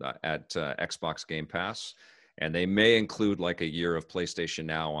at Xbox Game Pass. And they may include a year of PlayStation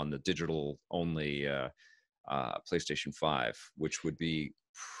Now on the digital only PlayStation 5, which would be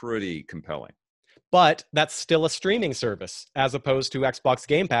pretty compelling. But that's still a streaming service as opposed to Xbox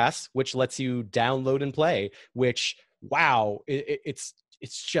Game Pass, which lets you download and play, which, wow, it's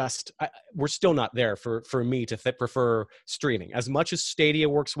it's just we're still not there for me to prefer streaming. As much as Stadia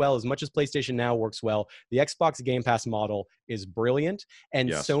works well, as much as PlayStation Now works well, the Xbox Game Pass model is brilliant, and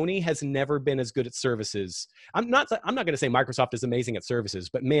Yes. Sony has never been as good at services. I'm not going to say Microsoft is amazing at services,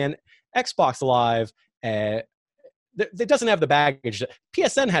 but man, Xbox Live it doesn't have the baggage.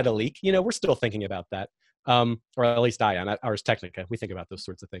 PSN had a leak. We're still thinking about that. Or at least I on Ars Technica. We think about those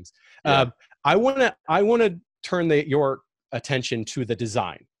sorts of things. Yeah. I want to turn your attention to the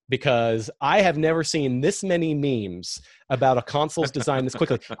design, because I have never seen this many memes about a console's design this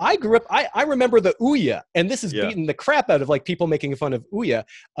quickly. I grew up, I remember the Ouya, and this is beating the crap out of like people making fun of Ouya.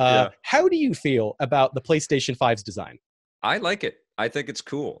 How do you feel about the PlayStation 5's design? I like it. I think it's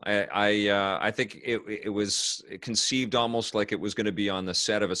cool. I think it was conceived almost like it was going to be on the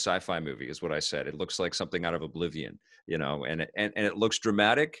set of a sci-fi movie, is what I said. It looks like something out of Oblivion, and it looks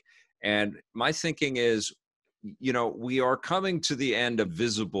dramatic. And my thinking is, we are coming to the end of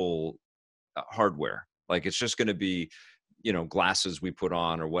visible hardware. Like, it's just going to be, glasses we put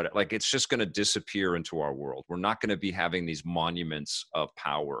on or what, like, it's just going to disappear into our world. We're not going to be having these monuments of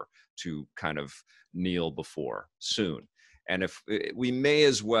power to kind of kneel before soon. And if we may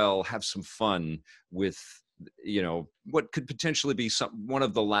as well have some fun with, what could potentially be one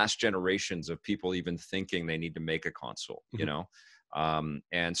of the last generations of people even thinking they need to make a console,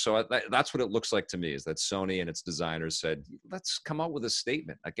 and so that's what it looks like to me, is that Sony and its designers said, let's come out with a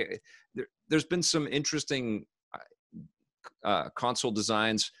statement. Like, there's been some interesting console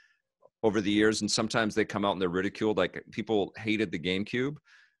designs over the years, and sometimes they come out and they're ridiculed. Like, people hated the GameCube,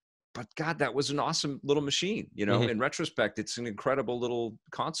 but God, that was an awesome little machine. In retrospect, it's an incredible little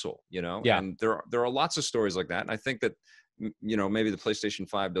console. And there are lots of stories like that. And I think that maybe the PlayStation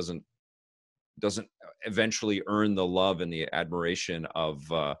 5 doesn't eventually earn the love and the admiration of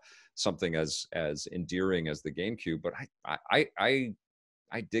something as endearing as the GameCube. But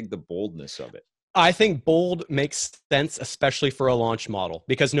I dig the boldness of it. I think bold makes sense, especially for a launch model,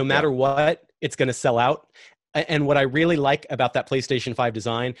 because no matter what, it's going to sell out. And what I really like about that PlayStation 5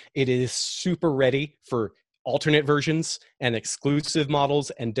 design, it is super ready for alternate versions and exclusive models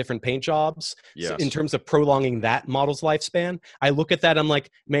and different paint jobs. Yes. So in terms of prolonging that model's lifespan, I look at that, I'm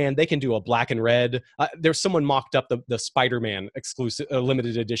like, man, they can do a black and red. There's someone mocked up the Spider-Man exclusive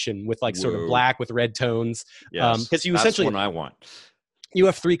limited edition with like sort of black with red tones. Yes, because you that's essentially what I want. You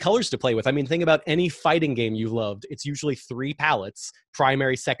have 3 colors to play with. I mean, think about any fighting game you loved. It's usually 3 palettes: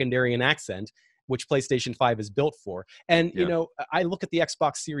 primary, secondary, and accent, which PlayStation 5 is built for. And, I look at the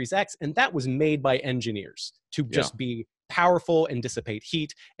Xbox Series X, and that was made by engineers to just be powerful and dissipate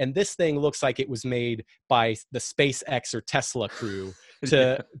heat. And this thing looks like it was made by the SpaceX or Tesla crew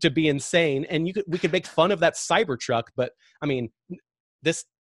to be insane. And we could make fun of that Cybertruck, but I mean,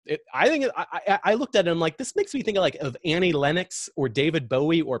 I looked at it and I'm like, this makes me think of Annie Lennox or David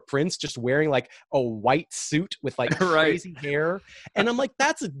Bowie or Prince just wearing like a white suit with like crazy hair. And I'm like,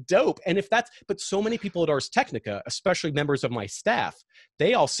 that's dope. And but so many people at Ars Technica, especially members of my staff,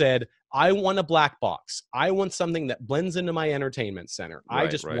 they all said, I want a black box. I want something that blends into my entertainment center. I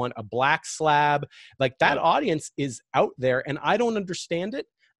just want a black slab. Like, that audience is out there, and I don't understand it.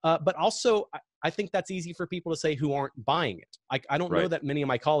 But also, I think that's easy for people to say who aren't buying it. I don't know that many of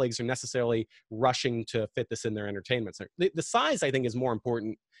my colleagues are necessarily rushing to fit this in their entertainment center. The size, I think, is more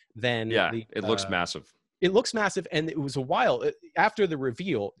important than it looks massive. It looks massive, and it was a while after the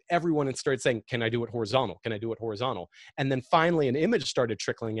reveal, everyone started saying, can I do it horizontal? Can I do it horizontal? And then finally an image started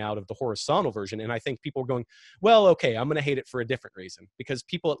trickling out of the horizontal version, and I think people were going, well, okay, I'm going to hate it for a different reason, because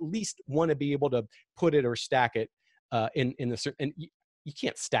people at least want to be able to put it or stack it in the certain. And you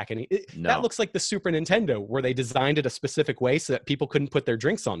can't stack any. That looks like the Super Nintendo, where they designed it a specific way so that people couldn't put their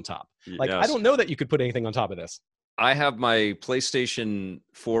drinks on top. Like, I don't know that you could put anything on top of this. I have my PlayStation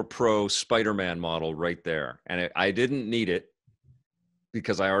 4 Pro Spider-Man model right there. And I didn't need it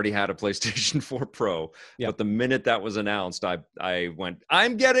because I already had a PlayStation 4 Pro. Yep. But the minute that was announced, I went,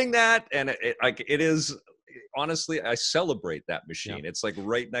 I'm getting that. And it is, honestly, I celebrate that machine. Yep. It's like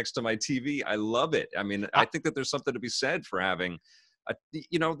right next to my TV. I love it. I mean, I think that there's something to be said for having,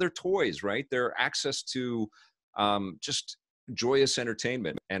 they're toys, right? They're access to just joyous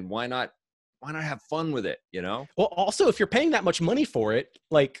entertainment. And why not have fun with it, Well, also, if you're paying that much money for it,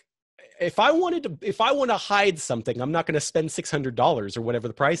 like, if I want to hide something, I'm not going to spend $600 or whatever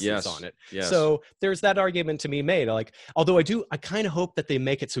the price is on it. Yes. So there's that argument to be made. Like, although I kind of hope that they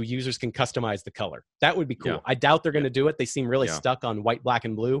make it so users can customize the color. That would be cool. Yeah. I doubt they're going to do it. They seem really stuck on white, black,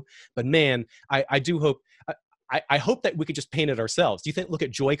 and blue. But man, I do hope. I hope that we could just paint it ourselves. Do you think, look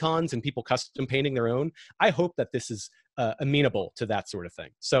at Joy-Cons and people custom painting their own? I hope that this is amenable to that sort of thing.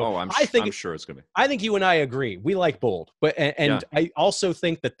 So Oh, I'm sure it's going to be. I think you and I agree. We like bold, but and Yeah. I also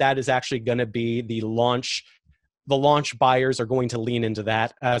think that is actually going to be the launch. The launch buyers are going to lean into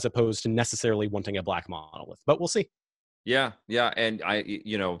that as opposed to necessarily wanting a black monolith. But we'll see. Yeah, yeah, and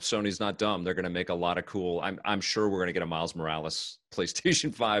Sony's not dumb. They're going to make a lot of cool. I'm sure we're going to get a Miles Morales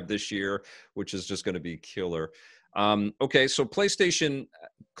PlayStation 5 this year, which is just going to be killer. Okay, so PlayStation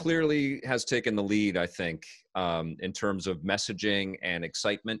clearly has taken the lead, I think, in terms of messaging and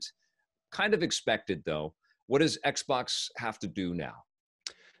excitement. Kind of expected, though. What does Xbox have to do now?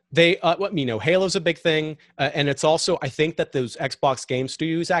 They, Halo's a big thing, and it's also, I think that those Xbox Game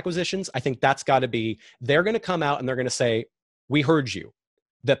Studios acquisitions, I think that's got to be, they're going to come out and they're going to say, we heard you.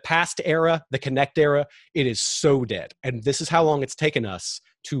 The past era, the Kinect era, it is so dead. And this is how long it's taken us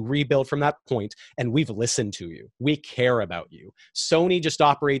to rebuild from that point, and we've listened to you. We care about you. Sony just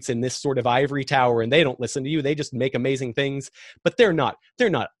operates in this sort of ivory tower, and they don't listen to you. They just make amazing things, but they're not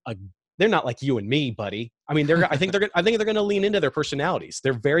like you and me, buddy. I mean, I think they're going to lean into their personalities.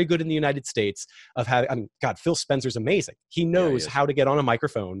 They're very good in the United States of having. I mean, God, Phil Spencer's amazing. He knows how to get on a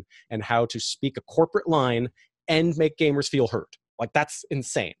microphone and how to speak a corporate line and make gamers feel heard. Like, that's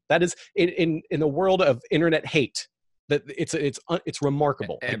insane. That is in the world of internet hate. That it's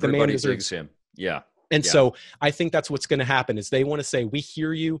remarkable. Everybody digs him. Yeah. And so I think that's what's going to happen is they want to say, we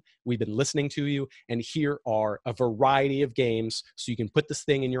hear you, we've been listening to you, and here are a variety of games so you can put this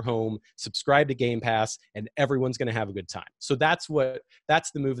thing in your home, subscribe to Game Pass, and everyone's going to have a good time. So that's the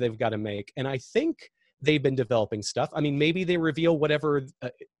move they've got to make. And I think they've been developing stuff. I mean, maybe they reveal whatever,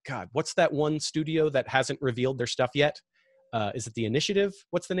 what's that one studio that hasn't revealed their stuff yet? Is it The Initiative?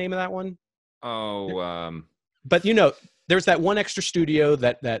 What's the name of that one? But there's that one extra studio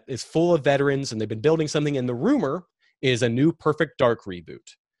that is full of veterans, and they've been building something. And the rumor is a new Perfect Dark reboot,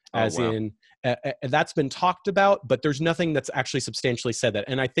 that's been talked about, but there's nothing that's actually substantially said that.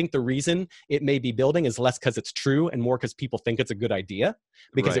 And I think the reason it may be building is less because it's true and more because people think it's a good idea,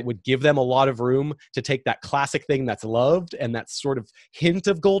 because it would give them a lot of room to take that classic thing that's loved and that sort of hint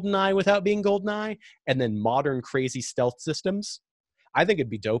of GoldenEye without being GoldenEye, and then modern crazy stealth systems. I think it'd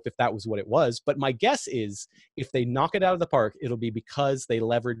be dope if that was what it was. But my guess is if they knock it out of the park, it'll be because they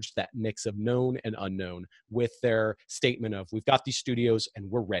leveraged that mix of known and unknown with their statement of, we've got these studios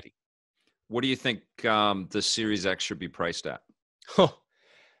and we're ready. What do you think the Series X should be priced at?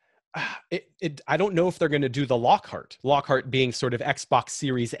 I don't know if they're going to do the Lockhart being sort of Xbox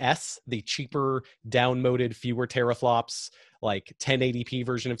Series S, the cheaper, downmoded, fewer teraflops, like 1080p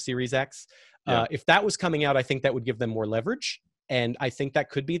version of Series X. If that was coming out, I think that would give them more leverage. And I think that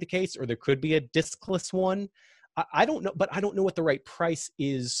could be the case, or there could be a diskless one. I don't know, but I don't know what the right price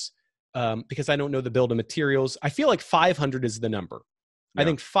is because I don't know the build of materials. I feel like 500 is the number. Yeah. I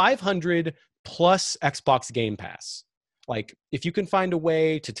think 500 plus Xbox Game Pass. Like, if you can find a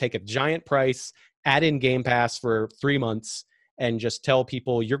way to take a giant price, add in Game Pass for 3 months, and just tell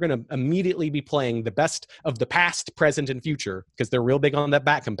people you're going to immediately be playing the best of the past, present, and future, because they're real big on that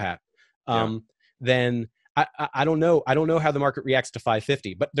back compat, then I don't know. I don't know how the market reacts to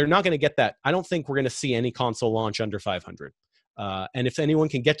 550, but they're not going to get that. I don't think we're going to see any console launch under 500. And if anyone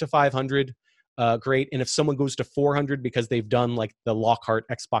can get to 500, great. And if someone goes to 400 because they've done like the Lockhart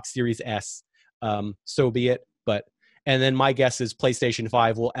Xbox Series S, so be it. And then my guess is PlayStation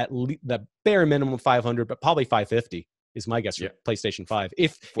 5 will at least the bare minimum 500, but probably 550 is my guess for PlayStation 5,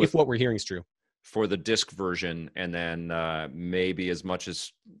 if what we're hearing is true. For the disc version, and then maybe as much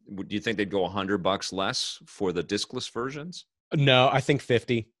as, do you think they'd go $100 less for the discless versions? No, I think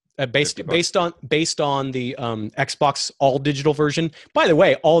 50. Based on the Xbox all digital version. By the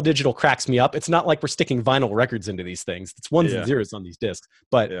way, all digital cracks me up. It's not like we're sticking vinyl records into these things. It's ones and zeros on these discs.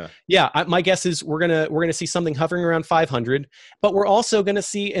 But my guess is we're gonna see something hovering around 500. But we're also gonna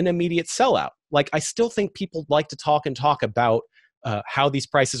see an immediate sellout. Like, I still think people like to talk about how these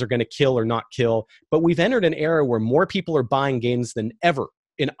prices are going to kill or not kill. But we've entered an era where more people are buying games than ever.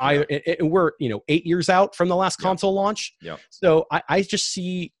 And we're 8 years out from the last console launch. Yeah. So I just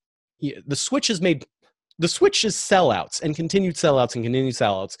see the Switch's sellouts and continued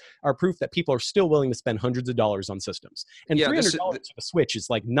sellouts are proof that people are still willing to spend hundreds of dollars on systems. And $300 for the Switch is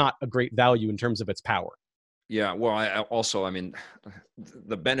like not a great value in terms of its power. Yeah, well, I mean,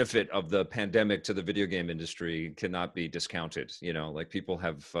 the benefit of the pandemic to the video game industry cannot be discounted. Like, people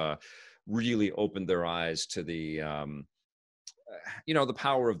have really opened their eyes to the, the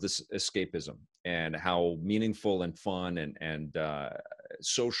power of this escapism and how meaningful and fun and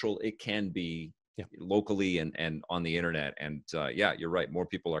social it can be locally and on the internet. And you're right. More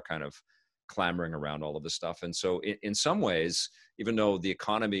people are kind of clamoring around all of this stuff. And so in some ways, even though the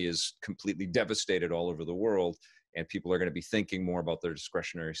economy is completely devastated all over the world, and people are going to be thinking more about their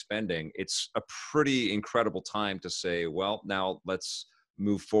discretionary spending, it's a pretty incredible time to say, well, now let's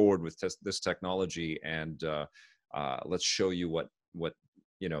move forward with this technology, and let's show you what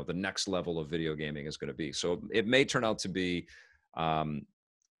the next level of video gaming is going to be. So it may turn out to be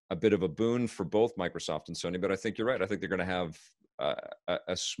a bit of a boon for both Microsoft and Sony, but I think you're right. I think they're going to have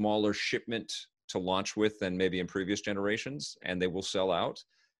a smaller shipment to launch with than maybe in previous generations, and they will sell out.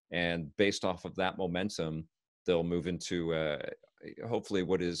 And based off of that momentum, they'll move into hopefully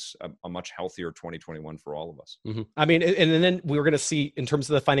what is a much healthier 2021 for all of us. Mm-hmm. I mean, and then we're going to see, in terms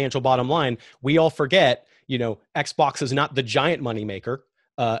of the financial bottom line, we all forget, Xbox is not the giant moneymaker,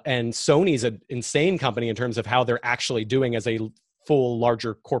 and Sony's an insane company in terms of how they're actually doing as a full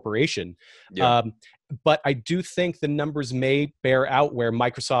larger corporation. Yeah. But I do think the numbers may bear out where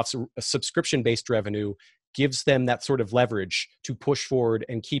Microsoft's subscription-based revenue gives them that sort of leverage to push forward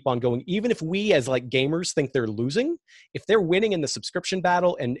and keep on going. Even if we as like gamers think they're losing, if they're winning in the subscription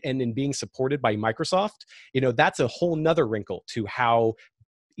battle and in being supported by Microsoft, that's a whole nother wrinkle to how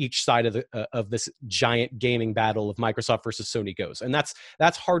each side of this giant gaming battle of Microsoft versus Sony goes. And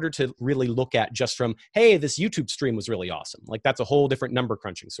that's harder to really look at just from, hey, this YouTube stream was really awesome. Like, that's a whole different number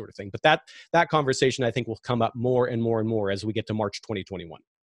crunching sort of thing. But that conversation, I think, will come up more and more and more as we get to March 2021.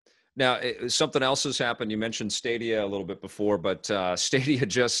 Now, something else has happened. You mentioned Stadia a little bit before, but Stadia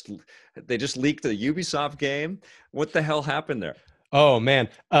just leaked a Ubisoft game. What the hell happened there? Oh, man.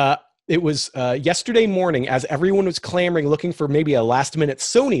 It was yesterday morning, as everyone was clamoring, looking for maybe a last-minute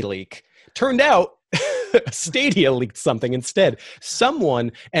Sony leak. Turned out Stadia leaked something instead.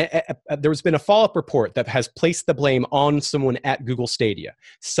 Someone, there's been a follow-up report that has placed the blame on someone at Google Stadia.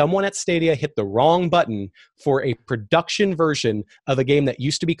 Someone at Stadia hit the wrong button for a production version of a game that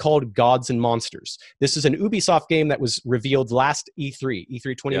used to be called Gods and Monsters. This is an Ubisoft game that was revealed last E3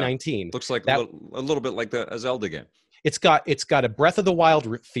 2019. Yeah. Looks like a little bit like a Zelda game. It's got a Breath of the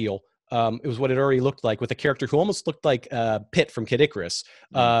Wild feel. It was what it already looked like, with a character who almost looked like Pit from Kid Icarus,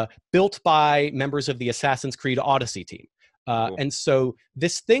 built by members of the Assassin's Creed Odyssey team. Cool. And so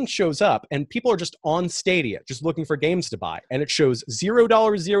this thing shows up, and people are just on Stadia, just looking for games to buy. And it shows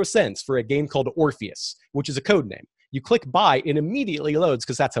 $0.00 for a game called Orpheus, which is a code name. You click buy, it immediately loads,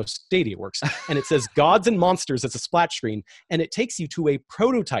 because that's how Stadia works. And it says Gods and Monsters as a splash screen, and it takes you to a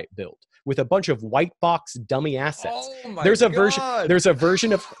prototype build with a bunch of white box dummy assets. Oh my there's a God.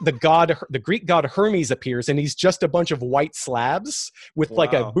 version of the Greek god Hermes appears, and he's just a bunch of white slabs with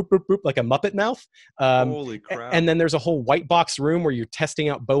like a boop boop boop, like a Muppet mouth. Holy crap. And then there's a whole white box room where you're testing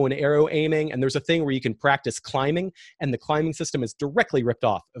out bow and arrow aiming, and there's a thing where you can practice climbing, and the climbing system is directly ripped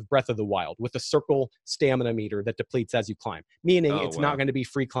off of Breath of the Wild, with a circle stamina meter that depletes as you climb, meaning it's not going to be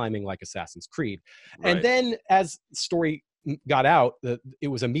free climbing like Assassin's Creed. Right. And then as the story got out, it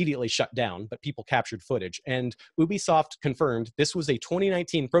was immediately shut down, but people captured footage, and Ubisoft confirmed this was a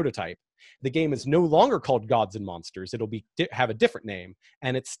 2019 prototype. The game is no longer called Gods and Monsters. It'll have a different name,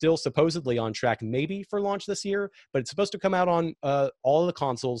 and it's still supposedly on track maybe for launch this year, but it's supposed to come out on all of the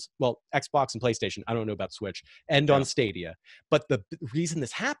consoles, well, Xbox and PlayStation, I don't know about Switch, and on Stadia. But the reason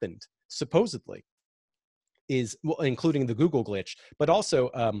this happened, supposedly, is, well, including the Google glitch, but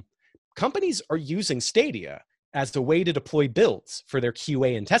also companies are using Stadia as a way to deploy builds for their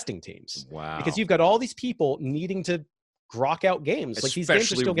QA and testing teams. Wow. Because you've got all these people needing to grok out games. Especially like, these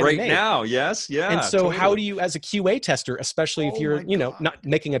games are still getting made. Right now, yes, yeah. And so totally. How do you, as a QA tester, especially if you're, not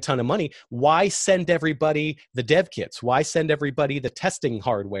making a ton of money, why send everybody the dev kits? Why send everybody the testing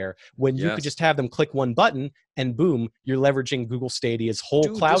hardware when you could just have them click one button and boom, you're leveraging Google Stadia's whole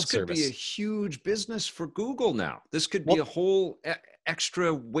cloud service. This could be a huge business for Google now. This could be a whole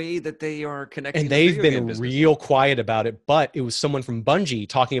extra way that they are connecting. And they've been real quiet about it, but it was someone from Bungie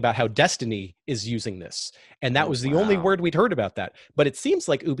talking about how Destiny is using this. And that was the only word we'd heard about that. But it seems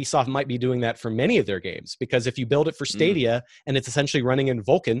like Ubisoft might be doing that for many of their games, because if you build it for Stadia and it's essentially running in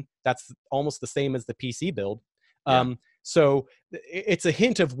Vulkan, that's almost the same as the PC build. So it's a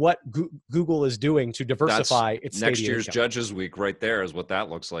hint of what Google is doing to diversify its Stadia next year's income. Judges Week right there is what that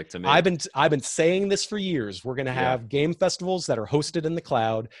looks like to me. I've been saying this for years. We're going to have game festivals that are hosted in the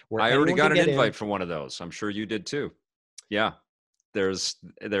cloud. Where I already got an invite for one of those. I'm sure you did too. Yeah. There's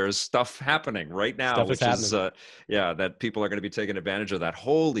stuff happening right now, which is that people are going to be taking advantage of that.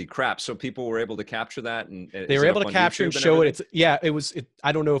 Holy crap. So people were able to capture that, and they were able to capture and show it.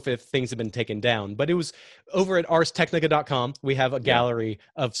 I don't know if things have been taken down, but it was over at arstechnica.com. We have a gallery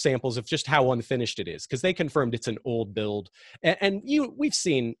of samples of just how unfinished it is, because they confirmed it's an old build, and we've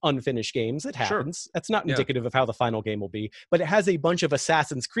seen unfinished games. It happens. That's not indicative of how the final game will be, but it has a bunch of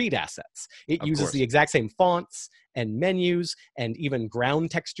Assassin's Creed assets. It uses the exact same fonts and menus and even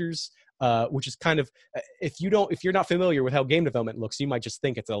ground textures. which is kind of if you're not familiar with how game development looks, you might just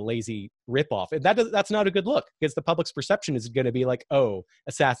think it's a lazy ripoff. And that's not a good look, because the public's perception is going to be like, oh,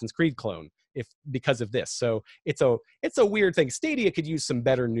 Assassin's Creed clone, because of this. So it's a weird thing. Stadia could use some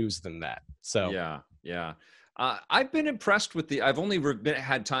better news than that. So yeah. I've been impressed with I've only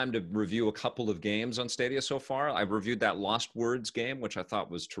had time to review a couple of games on Stadia so far. I've reviewed that Lost Words game, which I thought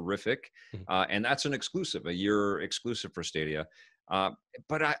was terrific. And that's an exclusive, a year exclusive for Stadia.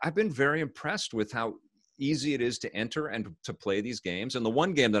 But I've been very impressed with how easy it is to enter and to play these games. And the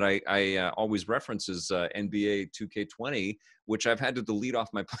one game that I always reference is NBA 2K20, which I've had to delete off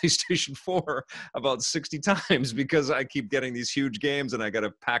my PlayStation 4 about 60 times because I keep getting these huge games and I got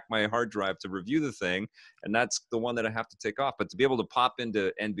to pack my hard drive to review the thing. And that's the one that I have to take off. But to be able to pop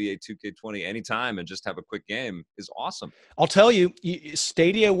into NBA 2K20 anytime and just have a quick game is awesome. I'll tell you,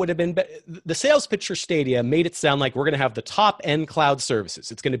 Stadia would have been the sales pitch for Stadia made it sound like we're going to have the top end cloud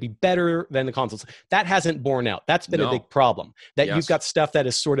services. It's going to be better than the consoles. That hasn't borne out. That's been a big problem, that you've got stuff that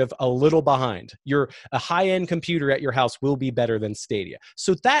is sort of a little behind. A high end computer at your house will be better than Stadia.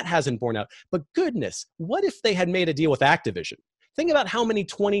 So that hasn't borne out. But goodness, what if they had made a deal with Activision? Think about how many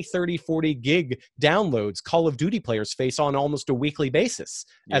 20, 30, 40 gig downloads Call of Duty players face on almost a weekly basis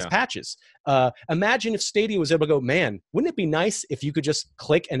as patches. Imagine if Stadia was able to go, man, wouldn't it be nice if you could just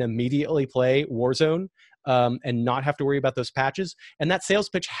click and immediately play Warzone and not have to worry about those patches? And that sales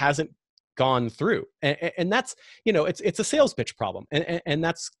pitch hasn't gone through. And that's, it's a sales pitch problem. And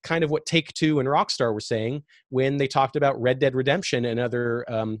that's kind of what Take-Two and Rockstar were saying when they talked about Red Dead Redemption and other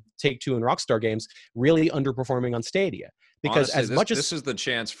Take-Two and Rockstar games really underperforming on Stadia. Because honestly, this is the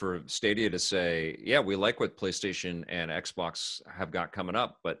chance for Stadia to say, yeah, we like what PlayStation and Xbox have got coming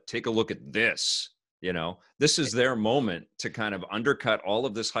up, but take a look at this. This is their moment to kind of undercut all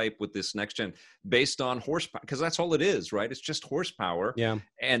of this hype with this next gen based on horsepower, because that's all it is, right? It's just horsepower. Yeah.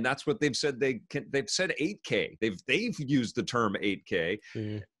 And that's what they've said. They've said 8K. They've used the term 8K.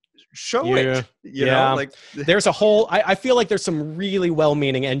 Show it, there's a whole, I feel like there's some really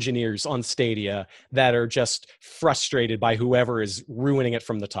well-meaning engineers on Stadia that are just frustrated by whoever is ruining it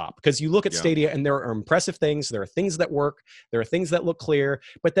from the top, because you look at Stadia and there are impressive things, there are things that work, there are things that look clear,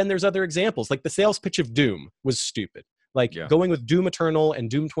 but then there's other examples, like the sales pitch of Doom was stupid. Going with Doom Eternal and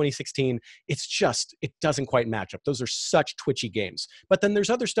Doom 2016, it doesn't quite match up. Those are such twitchy games. But then there's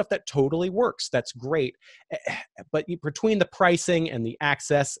other stuff that totally works. That's great. But between the pricing and the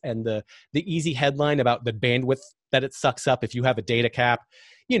access and the easy headline about the bandwidth that it sucks up if you have a data cap,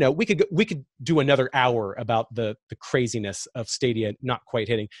 we could do another hour about the craziness of Stadia not quite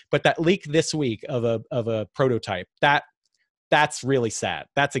hitting. But that leak this week of a prototype, that's really sad.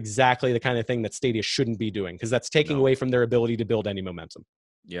 That's exactly the kind of thing that Stadia shouldn't be doing, because that's taking away from their ability to build any momentum.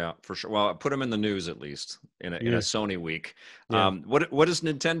 Yeah, for sure. Well, put them in the news at least in a Sony week. What does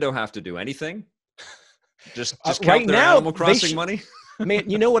Nintendo have to do? Anything? Just count right their now, Animal Crossing money? Man,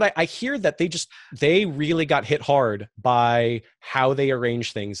 you know what? I hear that they really got hit hard by how they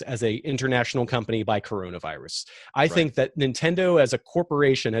arrange things as a international company by coronavirus. I think that Nintendo as a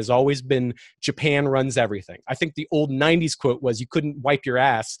corporation has always been Japan runs everything. I think the old 90s quote was, you couldn't wipe your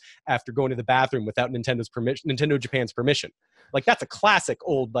ass after going to the bathroom without Nintendo Japan's permission. That's a classic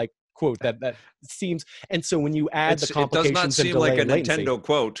old quote that seems. And so when you add the complications, it does not seem like a Nintendo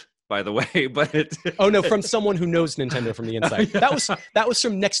quote, by the way, but oh no, from someone who knows Nintendo from the inside. That was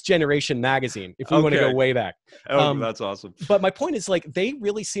from Next Generation magazine, if we want to go way back. That's awesome. But my point is, they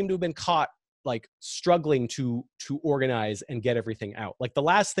really seem to have been caught struggling to organize and get everything out. The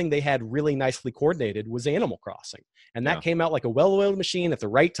last thing they had really nicely coordinated was Animal Crossing, and that came out like a well-oiled machine at the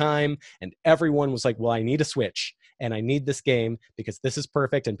right time, and everyone was like, well, I need a Switch and I need this game because this is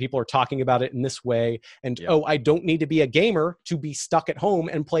perfect and people are talking about it in this way, and I don't need to be a gamer to be stuck at home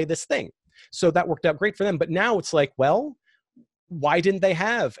and play this thing. So that worked out great for them. But now it's like, well, why didn't they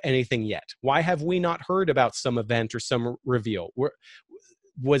have anything yet? Why have we not heard about some event or some reveal?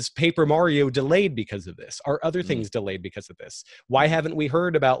 Was Paper Mario delayed because of this? Are other things delayed because of this? Why haven't we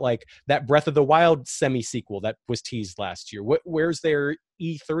heard about that Breath of the Wild semi-sequel that was teased last year? Where's their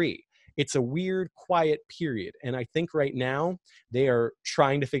E3? It's a weird, quiet period. And I think right now they are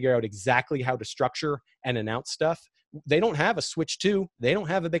trying to figure out exactly how to structure and announce stuff. They don't have a Switch 2. They don't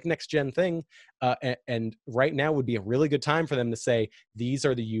have a big next-gen thing. And right now would be a really good time for them to say, these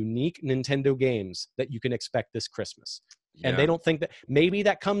are the unique Nintendo games that you can expect this Christmas. Yeah. And they don't think that maybe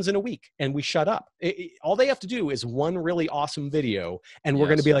that comes in a week and we shut up. All they have to do is one really awesome video and we're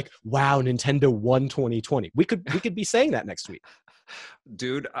going to be like, wow, Nintendo won 2020. We could be saying that next week.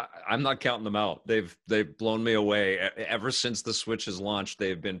 Dude, I'm not counting them out. They've blown me away. Ever since the Switch has launched,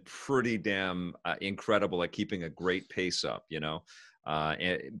 they've been pretty damn incredible at keeping a great pace up,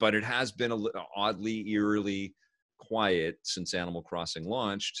 But it has been oddly, eerily quiet since Animal Crossing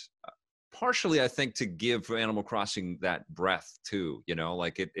launched. Partially, I think, to give Animal Crossing that breath too.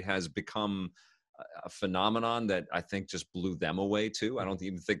 Like it has become a phenomenon that I think just blew them away too. I don't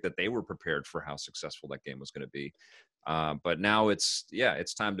even think that they were prepared for how successful that game was going to be. But now it's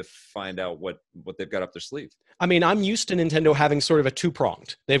time to find out what they've got up their sleeve. I mean, I'm used to Nintendo having sort of a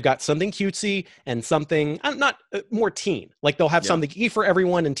two-pronged. They've got something cutesy and something not more teen. Like they'll have something E for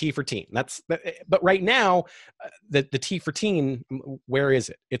everyone and T for teen. But right now, the T for teen, where is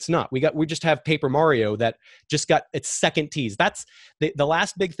it? It's not. We just have Paper Mario that just got its second tease. That's the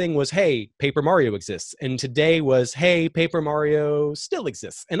last big thing was, hey, Paper Mario exists, and today was, hey, Paper Mario still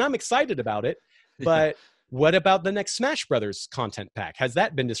exists, and I'm excited about it, but. What about the next Smash Brothers content pack? Has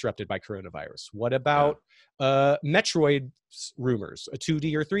that been disrupted by coronavirus? What about Metroid rumors, a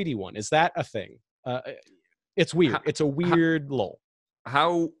 2D or 3D one? Is that a thing? It's weird. It's a weird lull.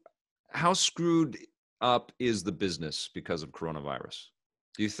 How screwed up is the business because of coronavirus?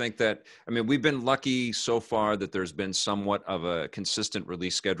 Do you think that, I mean, we've been lucky so far that there's been somewhat of a consistent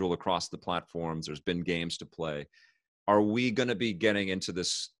release schedule across the platforms. There's been games to play. Are we going to be getting into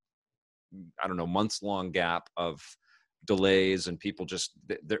this, I don't know, months-long gap of delays and people just,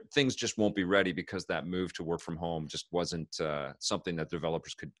 things just won't be ready because that move to work from home just wasn't something that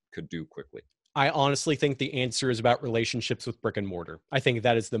developers could do quickly? I honestly think the answer is about relationships with brick and mortar. I think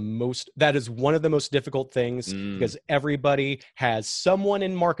that is one of the most difficult things because everybody has someone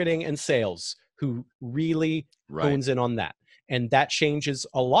in marketing and sales who really hones in on that. And that changes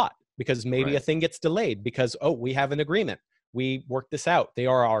a lot because maybe a thing gets delayed because, we have an agreement. We work this out. They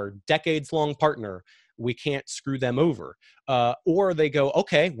are our decades-long partner. We can't screw them over. Or they go,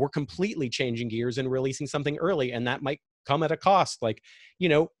 okay, we're completely changing gears and releasing something early, and that might come at a cost. Like,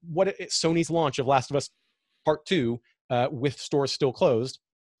 Sony's launch of Last of Us Part 2 with stores still closed.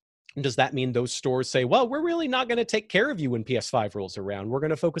 Does that mean those stores say, well, we're really not going to take care of you when PS5 rolls around. We're going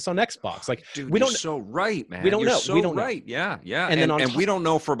to focus on Xbox. Like, dude, we don't. You're so right, man. We don't know. So we don't right. Know. Yeah. And we don't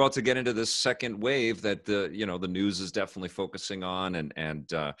know if we're about to get into this second wave that the news is definitely focusing on, and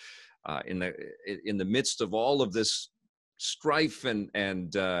in the midst of all of this strife and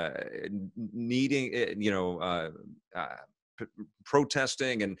needing,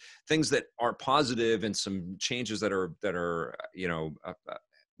 protesting and things that are positive and some changes that are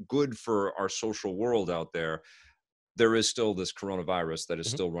good for our social world out there. There is still this coronavirus that is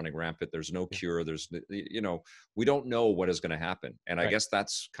still running rampant. There's no cure. There's, we don't know what is going to happen. And I guess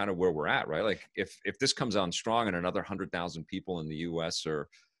that's kind of where we're at, right? Like if this comes on strong and another 100,000 people in the US or,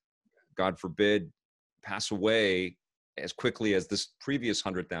 God forbid, pass away as quickly as this previous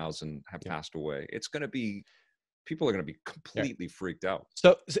 100,000 have passed away, people are going to be completely freaked out.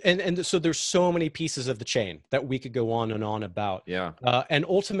 So, and so there's so many pieces of the chain that we could go on and on about. Yeah. And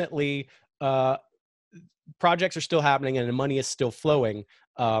ultimately, projects are still happening and the money is still flowing.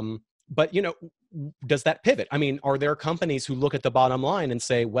 But, does that pivot? I mean, are there companies who look at the bottom line and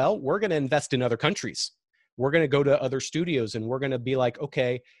say, well, we're going to invest in other countries. We're going to go to other studios and we're going to be like,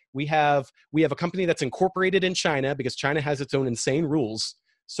 okay, we have a company that's incorporated in China because China has its own insane rules.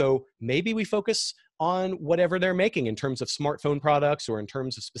 So maybe we focus on whatever they're making in terms of smartphone products or in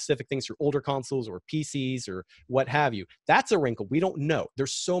terms of specific things for older consoles or PCs or what have you. That's a wrinkle. We don't know.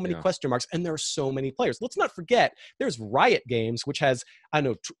 There's so many question marks and there are so many players. Let's not forget there's Riot Games, which has,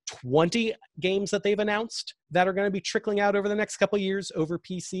 20 games that they've announced that are going to be trickling out over the next couple of years over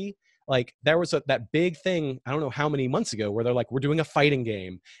PC. Like there was that big thing, I don't know how many months ago, where they're like, we're doing a fighting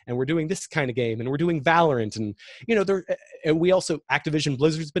game and we're doing this kind of game and we're doing Valorant. And, and we also, Activision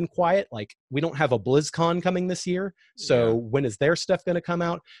Blizzard's been quiet. Like we don't have a BlizzCon coming this year. So when is their stuff going to come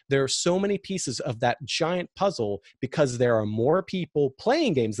out? There are so many pieces of that giant puzzle because there are more people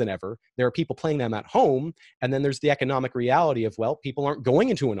playing games than ever. There are people playing them at home. And then there's the economic reality of, well, people aren't going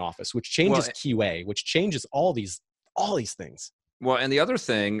into an office, which changes QA, which changes all these things. Well, and the other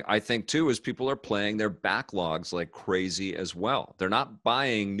thing I think too is people are playing their backlogs like crazy as well. They're not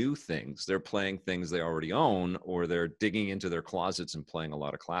buying new things. They're playing things they already own, or they're digging into their closets and playing a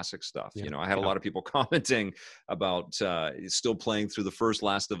lot of classic stuff. Yeah. I had a lot of people commenting about still playing through the first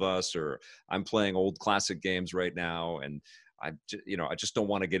Last of Us, or I'm playing old classic games right now. And I just don't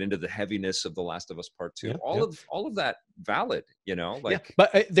want to get into the heaviness of The Last of Us Part 2. All of that valid,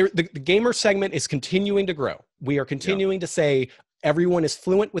 But the gamer segment is continuing to grow. We are continuing to say everyone is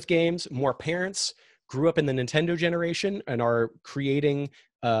fluent with games. More parents grew up in the Nintendo generation and are creating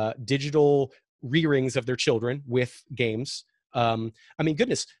digital re-rings of their children with games. I mean,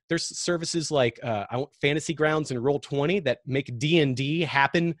 goodness, there's services like Fantasy Grounds and Roll20 that make D&D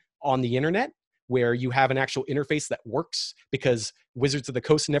happen on the internet, where you have an actual interface that works, because Wizards of the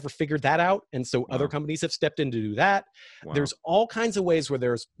Coast never figured that out. And so other companies have stepped in to do that. Wow. There's all kinds of ways where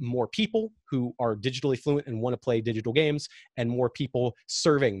there's more people who are digitally fluent and want to play digital games, and more people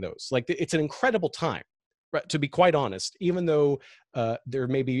serving those. Like, it's an incredible time, right, to be quite honest, even though there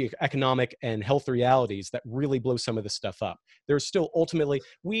may be economic and health realities that really blow some of this stuff up. There's still, ultimately,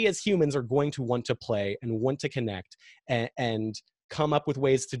 we as humans are going to want to play and want to connect and come up with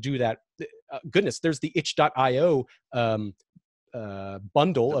ways to do that. Goodness, there's the itch.io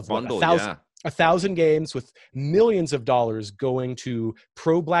bundle of 1,000 games with millions of dollars going to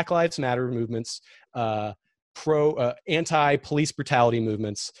pro Black Lives Matter movements, pro anti-police brutality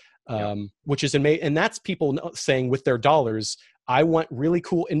movements, which is amazing. And that's people saying with their dollars, I want really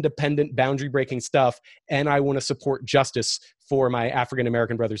cool, independent, boundary-breaking stuff, and I want to support justice for my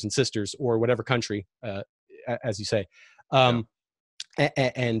African-American brothers and sisters, or whatever country, as you say.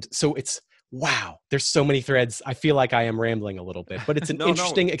 And so it's, wow, there's so many threads. I feel like I am rambling a little bit, but it's an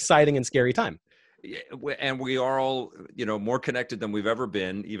interesting, exciting, and scary time. And we are all, more connected than we've ever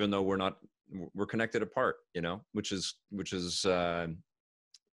been, even though we're connected apart, which is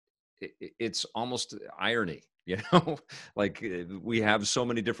it's almost irony, like we have so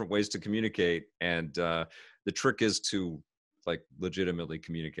many different ways to communicate, and the trick is to legitimately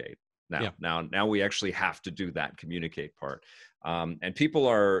communicate. Now we actually have to do that communicate part. And people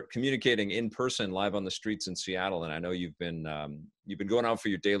are communicating in person, live on the streets in Seattle. And I know you've been going out for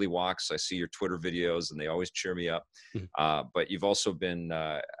your daily walks. I see your Twitter videos, and they always cheer me up. But you've also been,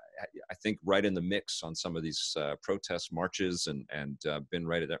 I think, right in the mix on some of these protest marches, and been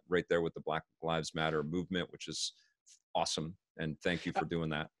right there with the Black Lives Matter movement, which is awesome. And thank you for doing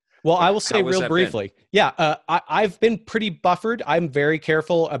that. Well, I will say real briefly. I've been pretty buffered. I'm very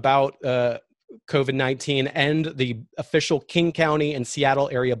careful about COVID-19, and the official King County and Seattle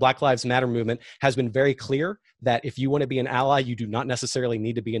area Black Lives Matter movement has been very clear that if you want to be an ally, you do not necessarily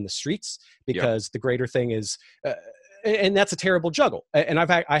need to be in the streets, because the greater thing is, and that's a terrible juggle. And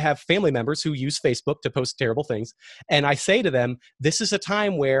I have family members who use Facebook to post terrible things. And I say to them, this is a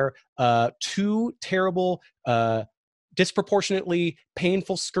time where two terrible, disproportionately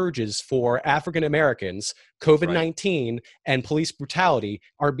painful scourges for African Americans, COVID-19 and police brutality,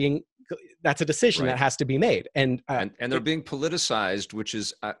 are being, that's a decision that has to be made. And they're being politicized, which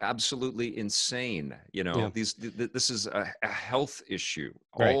is absolutely insane. This is a health issue,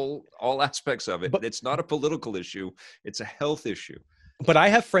 all aspects of it. But it's not a political issue. It's a health issue. But I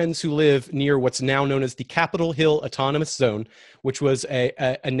have friends who live near what's now known as the Capitol Hill Autonomous Zone, which was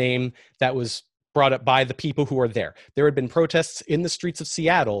a name that was brought up by the people who are there. There had been protests in the streets of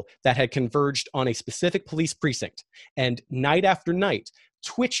Seattle that had converged on a specific police precinct. And night after night,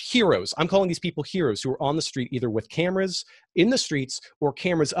 Twitch heroes, I'm calling these people heroes, who are on the street either with cameras in the streets or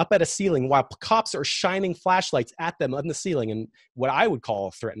cameras up at a ceiling, while cops are shining flashlights at them on the ceiling in what I would call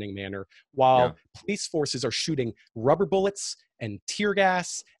a threatening manner, while police forces are shooting rubber bullets and tear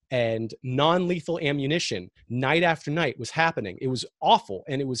gas and non-lethal ammunition night after night was happening. It was awful,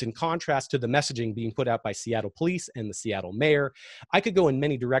 and it was in contrast to the messaging being put out by Seattle police and the Seattle mayor. I could go in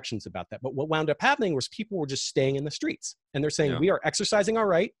many directions about that, but what wound up happening was people were just staying in the streets, and they're saying, we are exercising our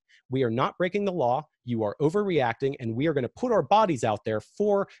right, we are not breaking the law, you are overreacting, and we are going to put our bodies out there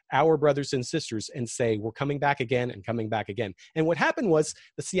for our brothers and sisters and say, we're coming back again and coming back again. And what happened was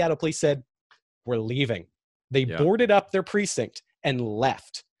the Seattle police said, we're leaving. They boarded up their precinct and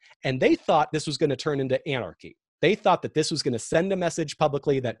left. And they thought this was going to turn into anarchy. They thought that this was going to send a message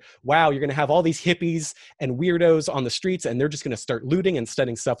publicly that, wow, you're going to have all these hippies and weirdos on the streets, and they're just going to start looting and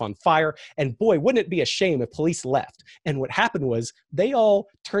setting stuff on fire. And boy, wouldn't it be a shame if police left? And what happened was they all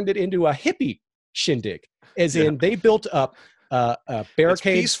turned it into a hippie shindig, as in they built up barricades. It's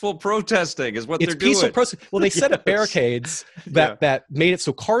peaceful protesting is what they're doing. Peaceful protesting. Well, they set up barricades that made it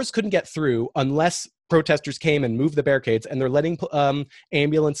so cars couldn't get through unless protesters came and moved the barricades, and they're letting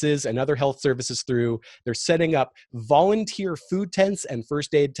ambulances and other health services through. They're setting up volunteer food tents and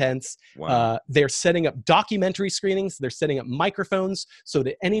first aid tents. They're setting up documentary screenings. They're setting up microphones so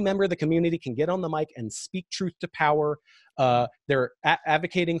that any member of the community can get on the mic and speak truth to power. They're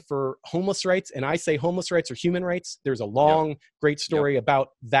advocating for homeless rights, and I say homeless rights are human rights. There's a long, great story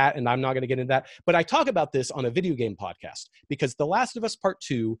about that, and I'm not going to get into that. But I talk about this on a video game podcast because The Last of Us Part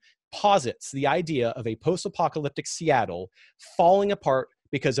 2 posits the idea of a post-apocalyptic Seattle falling apart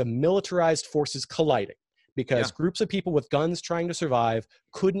because of militarized forces colliding, because groups of people with guns trying to survive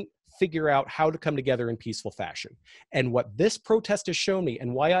couldn't figure out how to come together in peaceful fashion. And what this protest has shown me,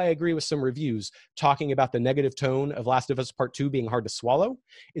 and why I agree with some reviews talking about the negative tone of Last of Us Part 2 being hard to swallow,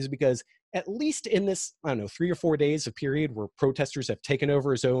 is because at least in this, I don't know, 3 or 4 days of period where protesters have taken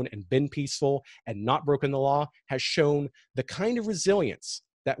over a zone and been peaceful and not broken the law, has shown the kind of resilience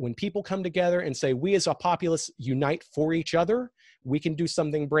that when people come together and say, we as a populace unite for each other, we can do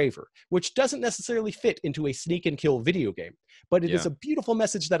something braver, which doesn't necessarily fit into a sneak and kill video game. But it is a beautiful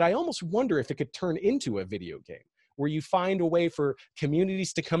message that I almost wonder if it could turn into a video game, where you find a way for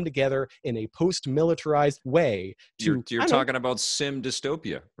communities to come together in a post-militarized way. You're talking about sim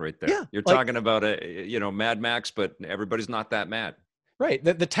dystopia right there. Yeah, you're talking about Mad Max, but everybody's not that mad. Right.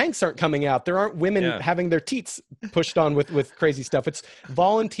 The tanks aren't coming out. There aren't women having their teats pushed on with crazy stuff. It's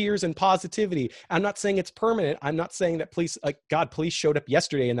volunteers and positivity. I'm not saying it's permanent. I'm not saying that police, police showed up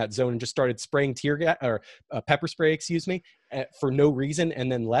yesterday in that zone and just started spraying tear gas or pepper spray, for no reason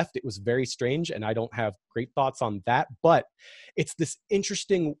and then left. It was very strange. And I don't have great thoughts on that, but it's this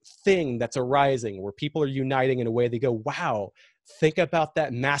interesting thing that's arising where people are uniting in a way they go, wow, think about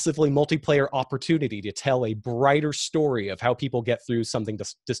that massively multiplayer opportunity to tell a brighter story of how people get through something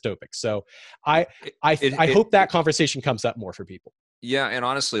dystopic. So I hope that conversation comes up more for people. Yeah, and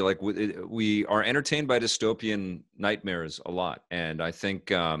honestly, like we are entertained by dystopian nightmares a lot, and I think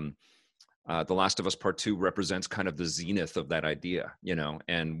The Last of Us Part 2 represents kind of the zenith of that idea,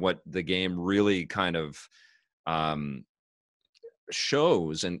 and what the game really kind of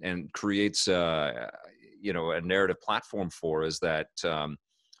shows and creates a narrative platform for is that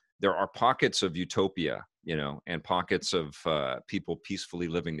there are pockets of utopia, and pockets of people peacefully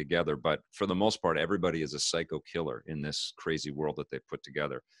living together. But for the most part, everybody is a psycho killer in this crazy world that they put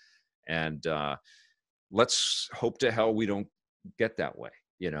together. And let's hope to hell we don't get that way,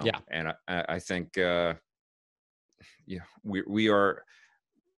 Yeah. And I think, we are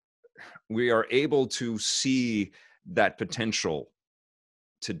able to see that potential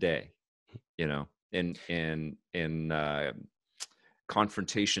today, in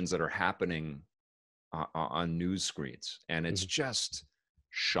confrontations that are happening on news screens, and it's just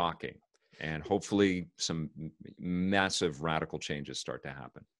shocking. And hopefully some massive radical changes start to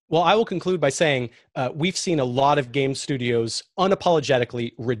happen. Well, I will conclude by saying we've seen a lot of game studios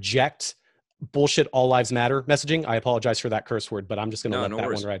unapologetically reject bullshit all lives matter messaging. I apologize for that curse word, but I'm just going to let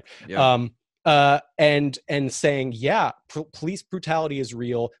that one ride. Yeah. And saying, police brutality is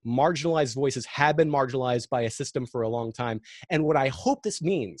real. Marginalized voices have been marginalized by a system for a long time. And what I hope this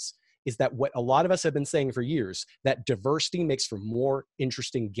means is that what a lot of us have been saying for years, that diversity makes for more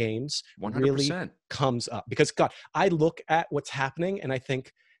interesting games 100%. really comes up. Because God, I look at what's happening and I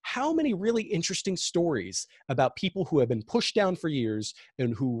think, how many really interesting stories about people who have been pushed down for years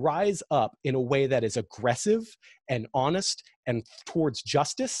and who rise up in a way that is aggressive and honest and towards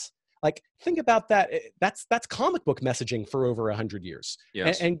justice. Like, think about that. That's comic book messaging for over 100 years.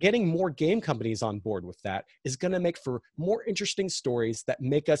 Yes. And getting more game companies on board with that is going to make for more interesting stories that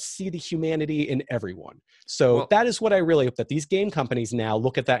make us see the humanity in everyone. So that is what I really hope, that these game companies now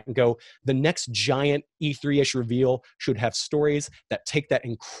look at that and go, the next giant E3-ish reveal should have stories that take that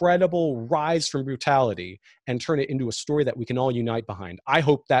incredible rise from brutality and turn it into a story that we can all unite behind. I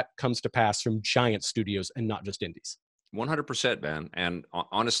hope that comes to pass from giant studios and not just indies. 100%, man. And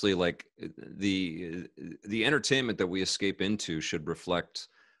honestly, like the entertainment that we escape into should reflect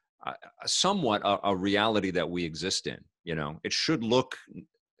somewhat a reality that we exist in. It should look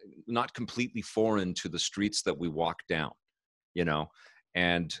not completely foreign to the streets that we walk down,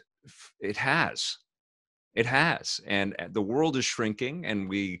 and it has. And the world is shrinking, and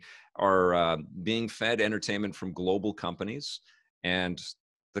we are being fed entertainment from global companies, and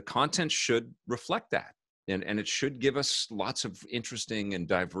the content should reflect that. And it should give us lots of interesting and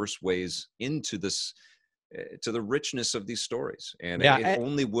diverse ways into this, to the richness of these stories. And it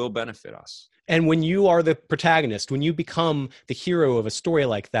only will benefit us. And when you are the protagonist, when you become the hero of a story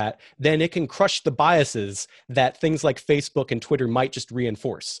like that, then it can crush the biases that things like Facebook and Twitter might just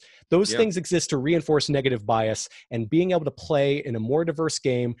reinforce. Those things exist to reinforce negative bias, and being able to play in a more diverse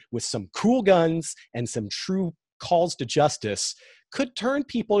game with some cool guns and some true calls to justice could turn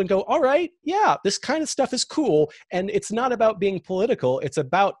people and go, all right, this kind of stuff is cool. And it's not about being political. It's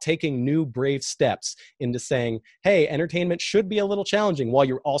about taking new, brave steps into saying, hey, entertainment should be a little challenging while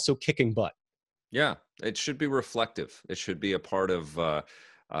you're also kicking butt. Yeah, it should be reflective. It should be a part of,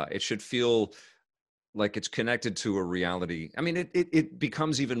 it should feel like it's connected to a reality. I mean, it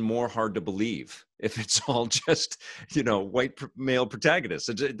becomes even more hard to believe if it's all just, white male protagonists.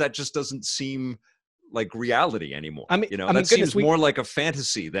 That just doesn't seem like reality anymore. I mean, That goodness, seems more like a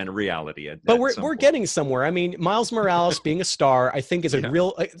fantasy than reality. But we're getting somewhere. I mean, Miles Morales being a star, I think, is a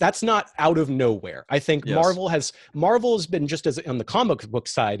real. That's not out of nowhere. I think Marvel has been, just as on the comic book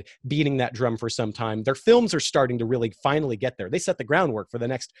side, beating that drum for some time. Their films are starting to really finally get there. They set the groundwork for the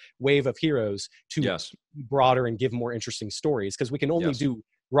next wave of heroes to be broader and give more interesting stories, because we can only do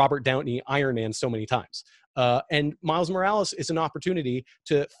Robert Downey Iron Man so many times. And Miles Morales is an opportunity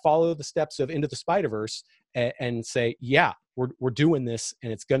to follow the steps of Into the Spider-Verse and say, yeah, we're doing this,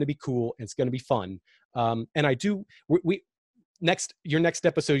 and it's going to be cool, and it's going to be fun. And I do, your next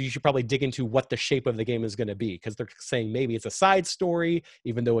episode, you should probably dig into what the shape of the game is going to be, because they're saying maybe it's a side story,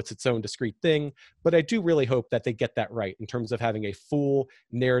 even though it's its own discrete thing. But I do really hope that they get that right in terms of having a full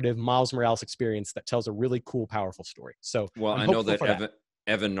narrative Miles Morales experience that tells a really cool, powerful story. So, well, I know that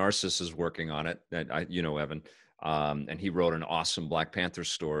Evan Narcisse is working on it. Evan, and he wrote an awesome Black Panther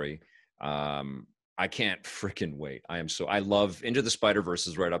story. I can't freaking wait. I love Into the Spider-Verse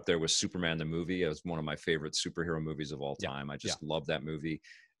is right up there with Superman the movie. It's one of my favorite superhero movies of all time. I just love that movie.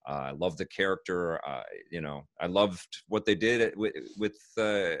 I love the character. I loved what they did with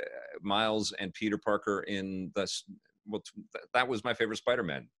Miles and Peter Parker in that was my favorite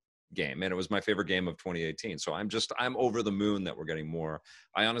Spider-Man game, and it was my favorite game of 2018. So I'm over the moon that we're getting more.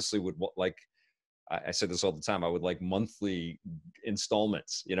 I honestly would like, I said this all the time, I would like monthly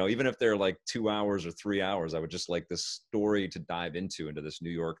installments, even if they're like 2 hours or 3 hours. I would just like this story to dive into this New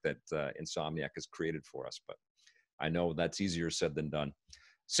York that Insomniac has created for us. But I know that's easier said than done.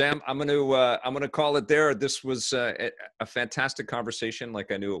 Sam, I'm gonna call it there. This was a fantastic conversation,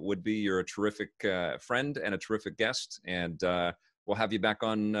 like I knew it would be. You're a terrific friend and a terrific guest, and we'll have you back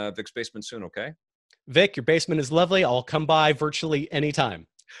on Vic's Basement soon. Okay, Vic, your basement is lovely. I'll come by virtually anytime.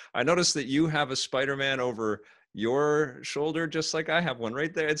 I noticed that you have a Spider-Man over your shoulder, just like I have one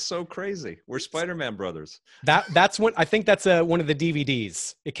right there. It's so crazy. We're Spider-Man brothers. That's one. I think that's one of the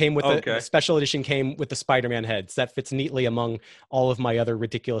DVDs. It came with the special edition. Came with the Spider-Man heads. That fits neatly among all of my other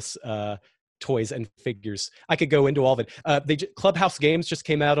ridiculous toys and figures. I could go into all of it. Clubhouse Games just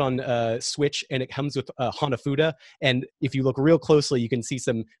came out on Switch, and it comes with Hanafuda. And if you look real closely, you can see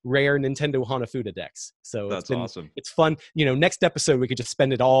some rare Nintendo Hanafuda decks. So that's awesome. It's fun. Next episode we could just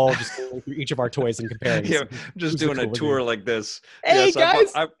spend it all just going through each of our toys and comparing. Just doing a tour like this. Hey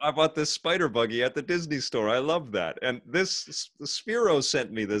guys, I bought this spider buggy at the Disney store. I love that. And Sphero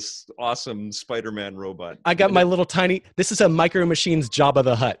sent me this awesome Spider-Man robot. I got my little tiny. This is a Micro Machines Jabba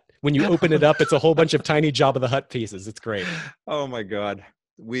the Hutt. When you open it up, it's a whole bunch of tiny Jabba the Hutt pieces. It's great. Oh my God.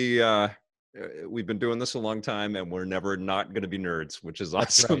 We've been doing this a long time, and we're never not going to be nerds, which is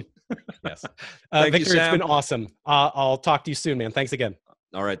awesome. Right. Yes. Thank Victor, you, Sam. It's been awesome. I'll talk to you soon, man. Thanks again.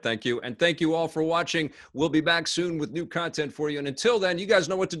 All right. Thank you. And thank you all for watching. We'll be back soon with new content for you. And until then, you guys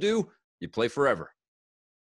know what to do. You play forever.